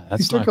 Yeah.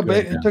 That's He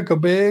took a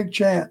big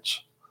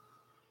chance.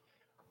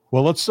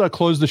 Well, let's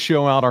close the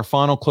show out. Our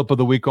final clip of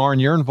the week, Arn,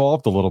 you're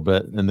involved a little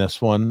bit in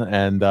this one,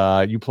 and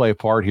you play a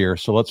part here.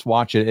 So let's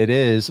watch it. It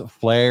is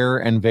Flair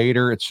and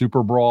Vader at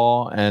Super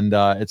Brawl, and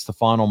it's the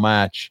final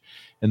match.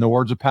 In the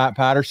words of Pat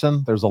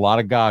Patterson, there's a lot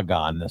of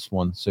gaga in this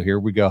one. So here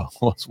we go.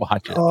 Let's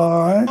watch it.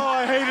 All right. Oh,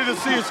 I hated to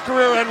see his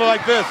career end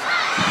like this.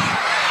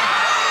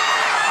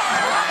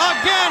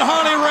 Again,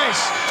 Harley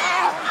Race.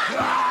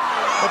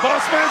 The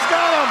boss man's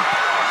got him.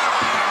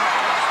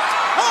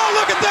 Oh,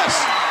 look at this.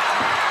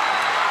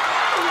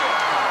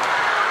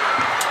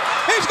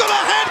 He's going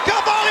to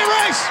handcuff Harley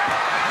Race.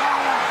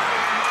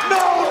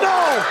 No.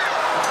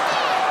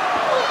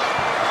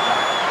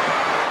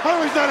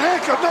 Harley's not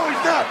handcuffed. No,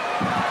 he's not.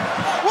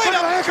 Wait a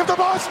minute. Handcuff the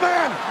boss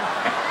man.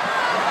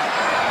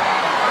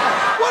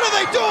 What are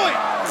they doing?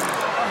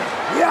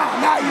 Yeah,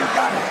 now you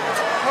got it.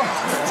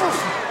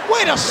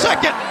 Wait a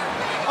second.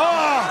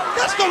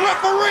 That's the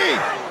referee.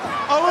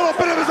 A little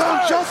bit of his own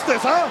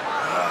justice, huh?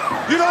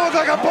 You don't look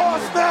like a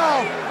boss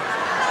now.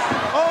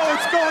 Oh,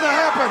 it's going to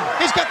happen.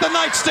 He's got the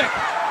nightstick.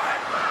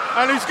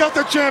 And he's got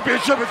the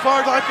championship as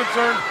far as I'm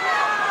concerned.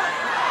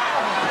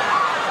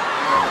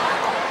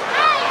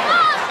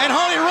 And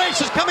Harley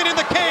Race is coming in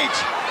the cage.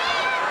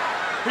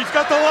 He's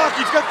got the lock.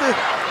 He's got the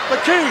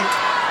key.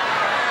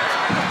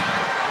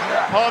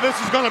 Oh, this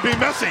is going to be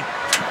messy.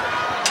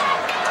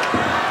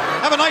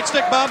 Have a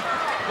nightstick, Bob.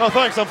 No,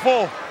 thanks. I'm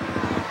full.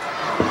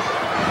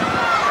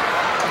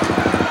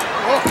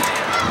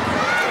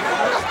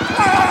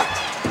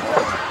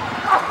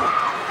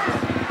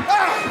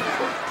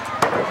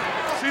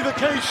 See the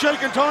cage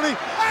shaking, Tony?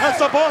 That's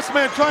the boss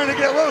man trying to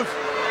get loose.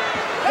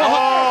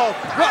 Oh.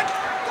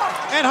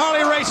 And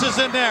Harley Race is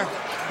in there.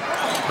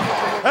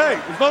 Hey,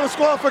 there's no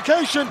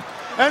disqualification.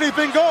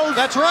 Anything goes.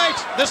 That's right.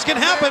 This can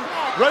happen.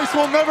 Race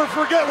will never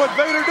forget what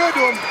Vader did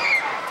to him.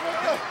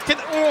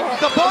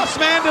 The boss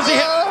man, does he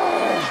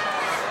have...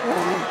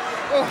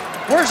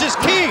 Where's his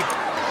key?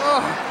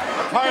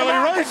 Harley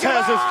Race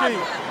has his key.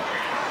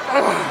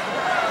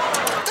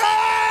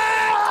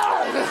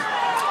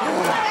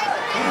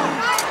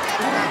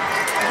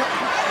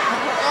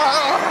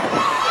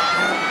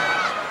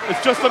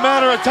 It's just a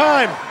matter of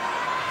time.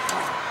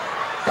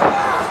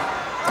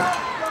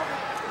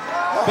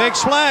 Big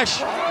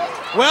splash.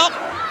 Well,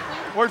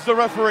 where's the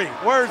referee?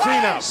 Where is he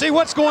now? See,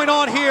 what's going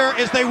on here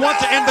is they want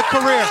to end the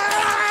career.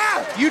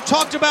 You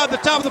talked about at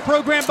the top of the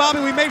program, Bobby,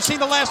 we may have seen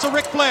the last of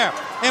Ric Flair,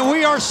 and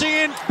we are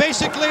seeing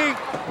basically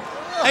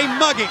a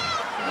mugging.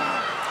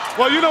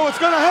 Well, you know what's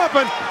going to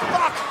happen.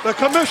 The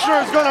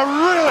commissioner is going to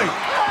really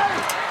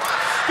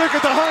stick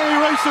at the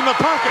Harley Race in the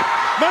pocket.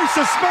 May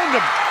suspend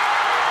him.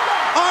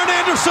 Arn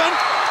Anderson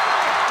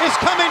is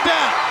coming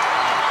down,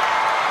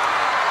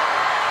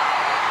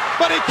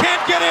 but he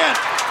can't get in.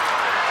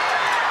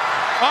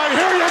 I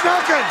hear you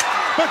knocking,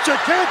 but you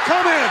can't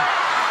come in.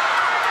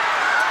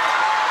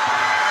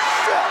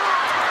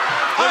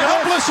 A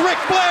helpless Ric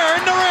Flair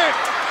in the ring.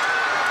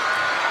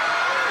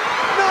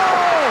 No!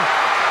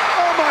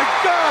 Oh my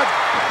God!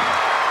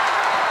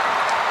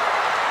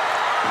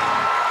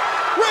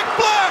 Ric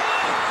Flair!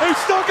 He's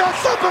still got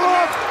something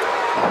left.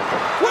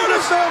 Where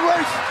does that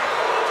race?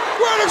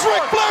 Where does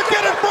Ric Flair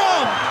get it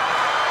from?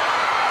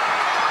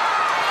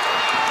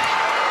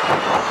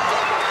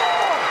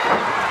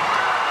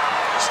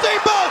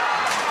 Steamboat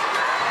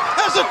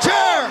has a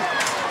chair.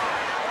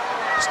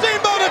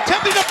 Steamboat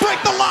attempting to break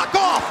the lock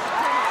off.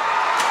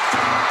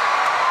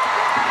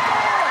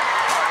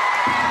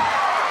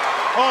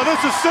 Oh,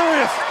 this is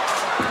serious.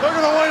 They're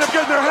going to wind up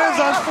getting their hands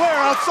on Flair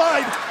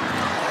outside.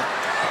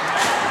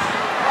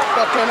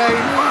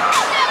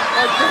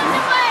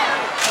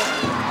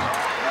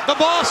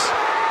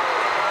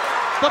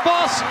 The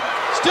boss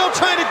still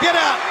trying to get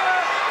out.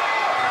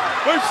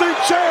 We've seen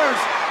chairs,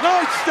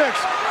 nightsticks,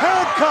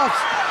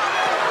 handcuffs.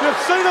 You've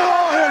seen it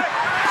all here.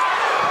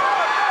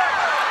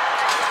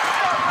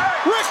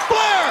 Ric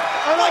Flair!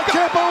 And I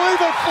can't believe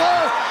it.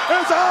 Flair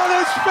is on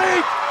his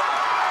feet.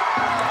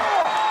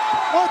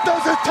 What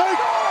does it take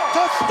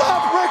to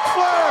stop Ric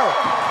Flair?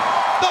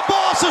 The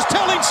boss is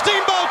telling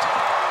Steamboat,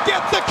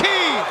 get the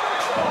key.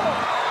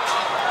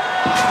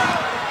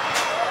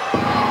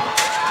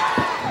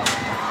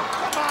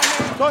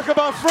 Talk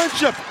about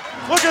friendship.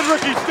 Look at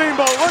Ricky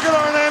Steamboat. Look at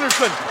Arn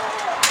Anderson.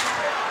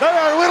 They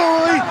are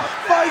literally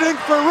fighting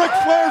for Ric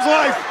Flair's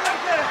life.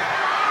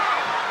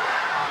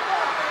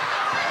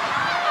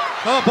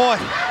 Oh, boy.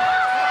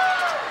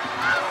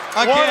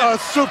 Again. What a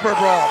super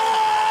brawl.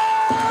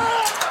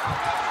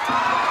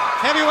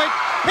 Heavyweight,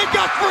 he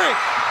got free.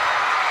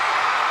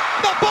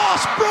 The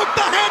boss broke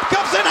the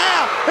handcuffs in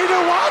half. He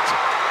did what?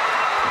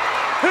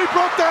 He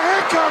broke the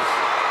handcuffs.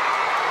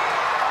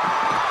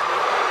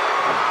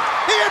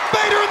 He hit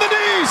Vader in the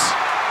knees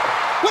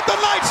with the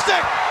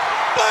nightstick.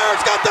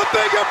 Flair's got the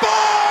bigger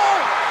bar.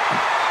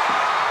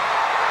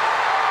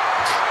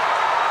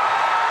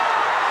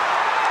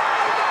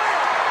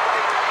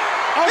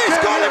 He's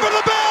going for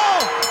the bell.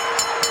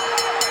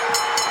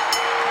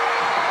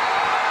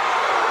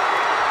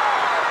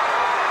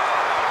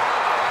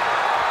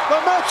 The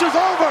match is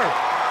over.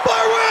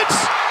 Flair wins.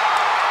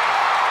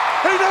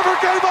 He never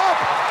gave up.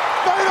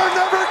 Vader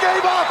never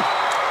gave up.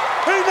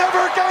 He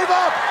never gave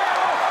up.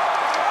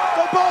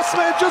 The boss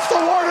man just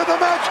awarded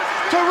the match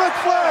to Ric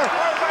Flair,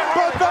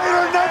 but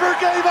Vader never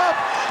gave up.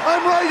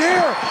 I'm right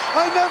here.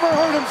 I never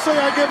heard him say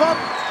I give up.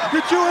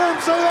 Did you hear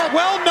him say that?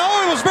 Well, no,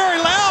 it was very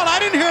loud. I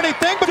didn't hear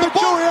anything. But did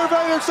you hear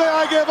Vader say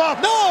I give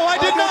up? No,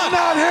 I did not.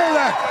 I did not hear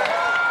that.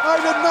 I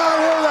did not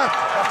hear that.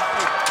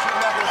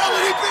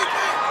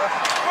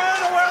 Where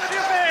in the world have you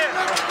been?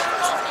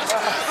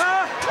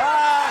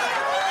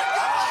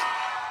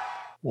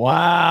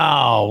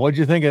 Wow. What'd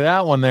you think of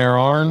that one there,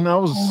 Arn?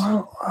 That was.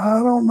 Well, I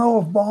don't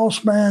know if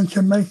Boss Man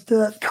can make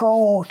that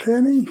call,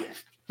 can he?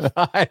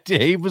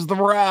 He was the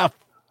ref.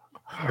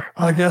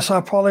 I guess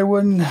I probably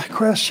wouldn't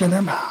question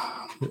him.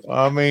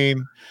 I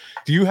mean,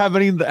 do you have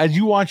any, as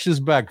you watch this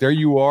back, there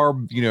you are,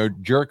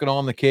 jerking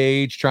on the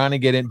cage, trying to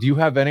get in. Do you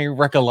have any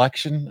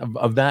recollection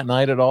of that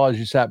night at all as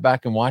you sat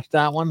back and watched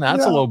that one?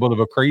 That's a little bit of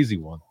a crazy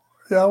one.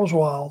 Yeah, it was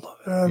wild.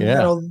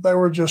 And, they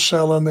were just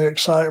selling the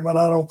excitement.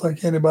 I don't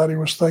think anybody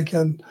was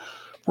thinking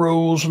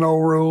rules, no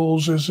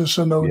rules. Is this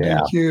a no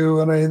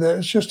DQ? And any of that.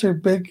 It's just a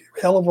big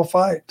hell of a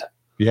fight.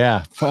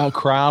 Yeah,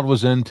 crowd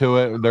was into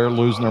it. They're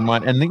losing their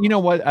mind. And then, you know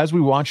what? As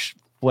we watch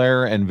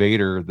Flair and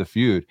Vader, the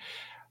feud,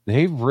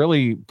 they've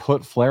really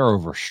put Flair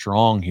over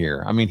strong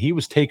here. I mean, he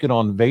was taking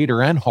on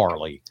Vader and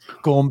Harley,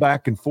 going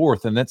back and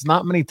forth. And that's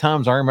not many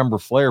times I remember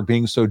Flair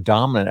being so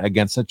dominant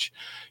against such,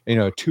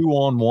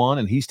 2-on-1,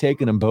 and he's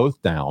taking them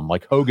both down,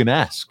 like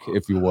Hogan-esque,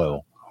 if you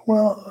will.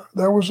 Well,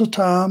 there was a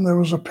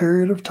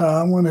period of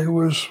time when he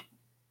was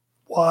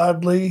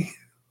widely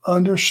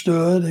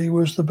understood he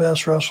was the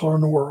best wrestler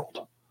in the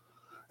world.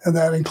 And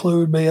that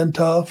included being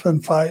tough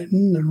and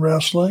fighting and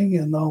wrestling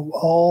and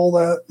all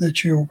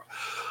that you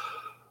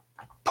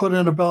put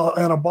in a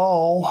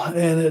ball,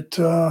 and it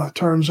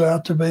turns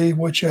out to be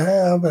what you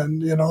have.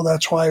 And,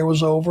 that's why he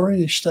was over, and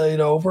he stayed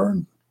over.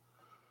 And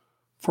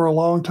for a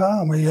long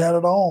time, he had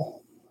it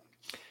all.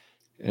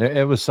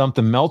 It was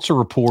something. Meltzer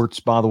reports,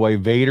 by the way,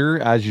 Vader,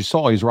 as you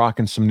saw, he's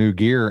rocking some new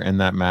gear in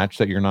that match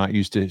that you're not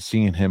used to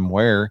seeing him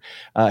wear.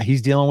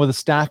 He's dealing with a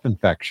staph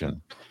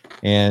infection.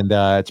 And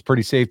it's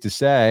pretty safe to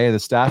say the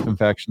staph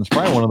infection is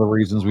probably one of the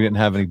reasons we didn't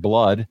have any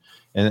blood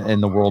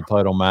in the world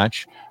title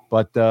match.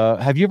 But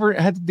have you ever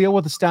had to deal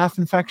with a staph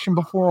infection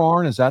before,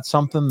 Arn? Is that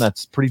something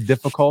that's pretty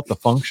difficult to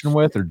function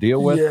with or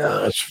deal with?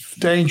 Yeah, it's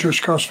dangerous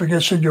because if it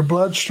gets in your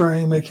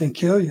bloodstream, it can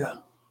kill you.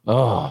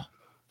 Oh.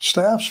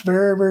 Staph's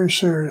very, very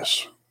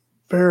serious.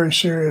 Very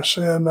serious.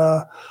 And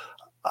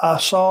I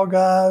saw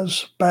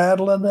guys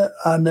battling it.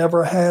 I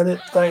never had it,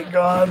 thank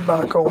God,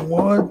 knock on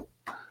wood.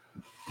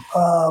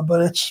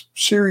 But it's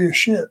serious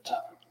shit.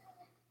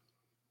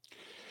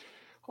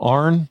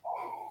 Arn,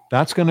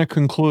 that's going to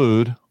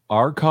conclude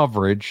our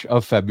coverage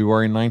of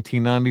February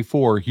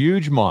 1994.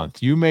 Huge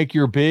month. You make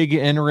your big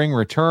in-ring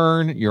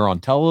return. You're on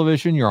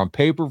television. You're on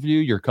pay-per-view.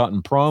 You're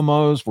cutting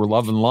promos. We're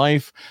loving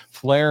life.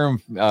 Flair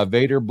and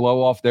Vader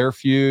blow off their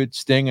feud.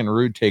 Sting and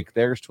Rude take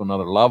theirs to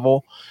another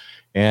level.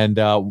 And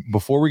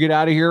before we get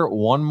out of here,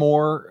 one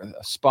more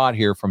spot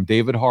here from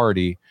David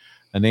Hardy,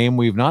 a name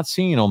we've not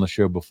seen on the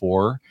show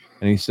before.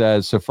 And he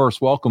says, so first,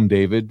 welcome,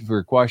 David, for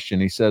your question.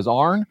 He says,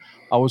 Arn,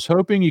 I was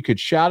hoping you could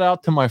shout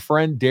out to my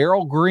friend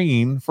Daryl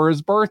Green for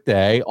his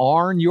birthday.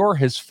 Arn, you're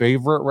his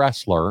favorite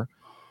wrestler.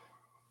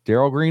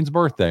 Daryl Green's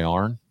birthday,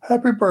 Arn.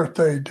 Happy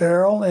birthday,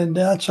 Daryl. And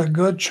that's a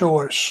good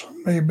choice,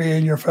 me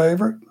being your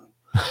favorite.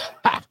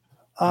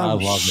 I'm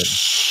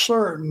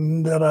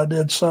certain that I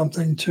did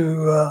something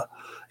to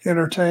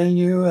entertain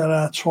you. And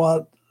that's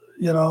what,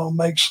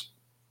 makes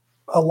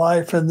a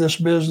life in this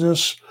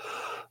business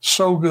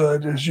so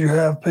good, is you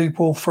have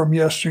people from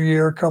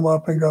yesteryear come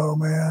up and go,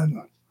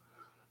 man,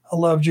 I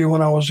loved you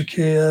when I was a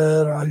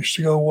kid. I used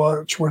to go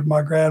watch with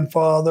my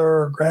grandfather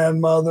or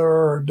grandmother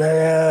or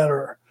dad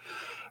or a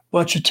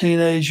bunch of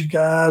teenage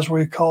guys.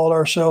 We called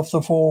ourselves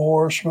the Four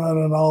Horsemen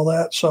and all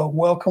that. So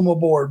welcome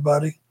aboard,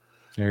 buddy.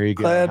 There you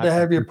go. Glad to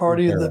have you part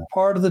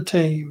of the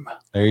team.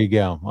 There you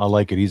go. I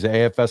like it. He's an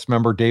AFS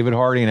member, David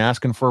Hardy, and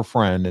asking for a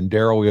friend. And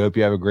Daryl, we hope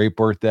you have a great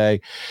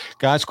birthday.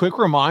 Guys, quick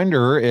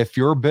reminder, if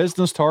your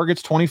business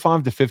targets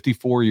 25 to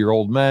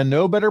 54-year-old men,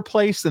 no better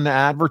place than to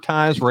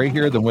advertise right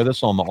here than with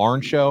us on The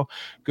Arn Show.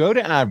 Go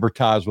to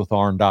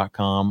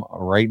advertisewitharn.com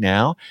right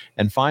now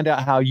and find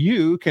out how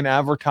you can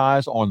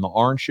advertise on The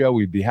Arn Show.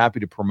 We'd be happy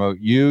to promote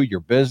you,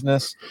 your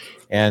business,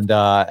 and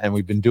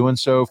we've been doing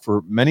so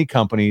for many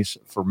companies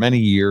for many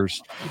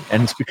years,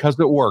 and it's because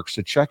it works.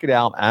 So check it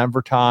out,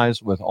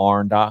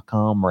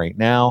 advertisewitharn.com right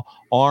now.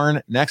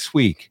 Arn, next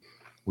week,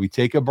 we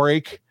take a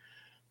break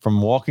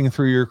from walking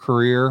through your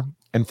career.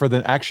 And for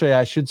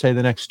I should say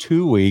the next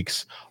 2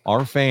 weeks,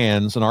 our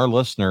fans and our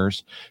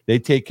listeners, they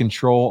take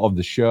control of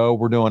the show.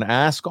 We're doing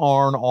Ask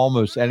Arn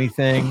Almost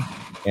Anything.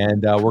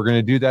 And we're going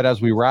to do that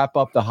as we wrap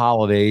up the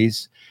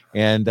holidays.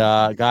 And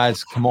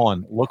guys, come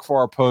on, look for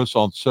our posts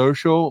on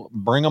social.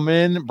 Bring them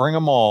in, bring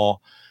them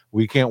all.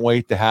 We can't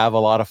wait to have a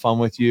lot of fun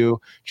with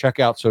you. Check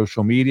out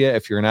social media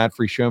if you're an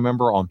ad-free show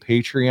member on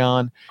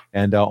Patreon.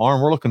 And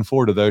Arn, we're looking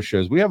forward to those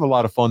shows. We have a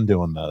lot of fun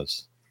doing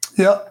those.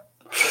 Yep.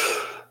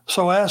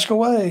 So ask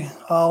away.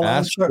 I'll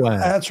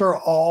answer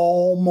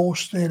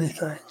almost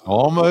anything.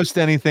 Almost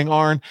anything,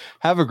 Arn.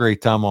 Have a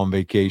great time on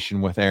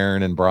vacation with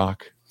Aaron and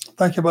Brock.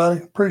 Thank you,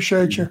 buddy.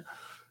 Appreciate you.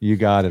 You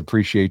got it.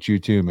 Appreciate you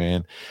too,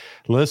 man.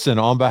 Listen,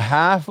 on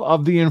behalf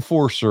of the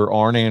enforcer,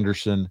 Arn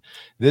Anderson,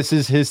 this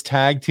is his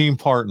tag team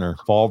partner,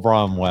 Paul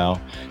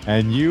Bromwell,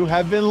 and you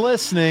have been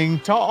listening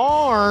to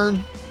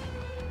Arn.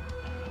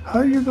 How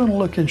are you going to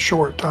look in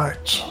short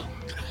tights?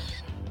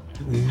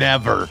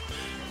 Never,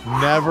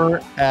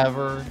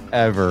 ever,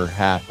 ever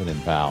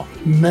happening, pal.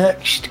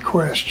 Next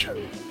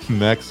question.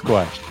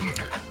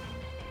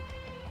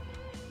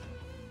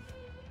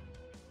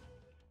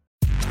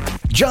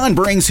 John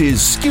brings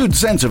his skewed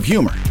sense of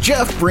humor.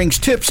 Jeff brings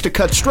tips to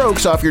cut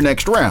strokes off your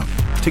next round.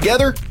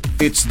 Together,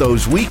 it's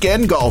those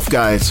weekend golf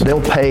guys.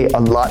 They'll pay a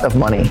lot of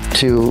money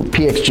to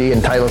PXG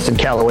and Titleist and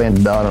Callaway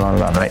and on and on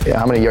and on, right?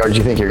 How many yards do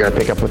you think you're going to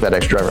pick up with that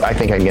extra driver? I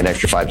think I can get an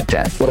extra 5 to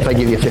 10. What if I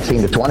give you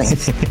 15 to 20?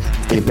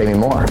 You pay me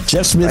more.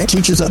 Jeff Smith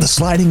teaches on a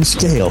sliding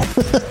scale.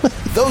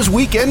 Those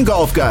Weekend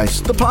Golf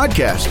Guys, the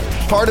podcast,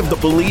 part of the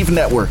Believe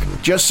Network.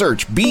 Just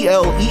search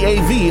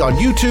BLEAV on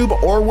YouTube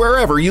or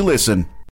wherever you listen.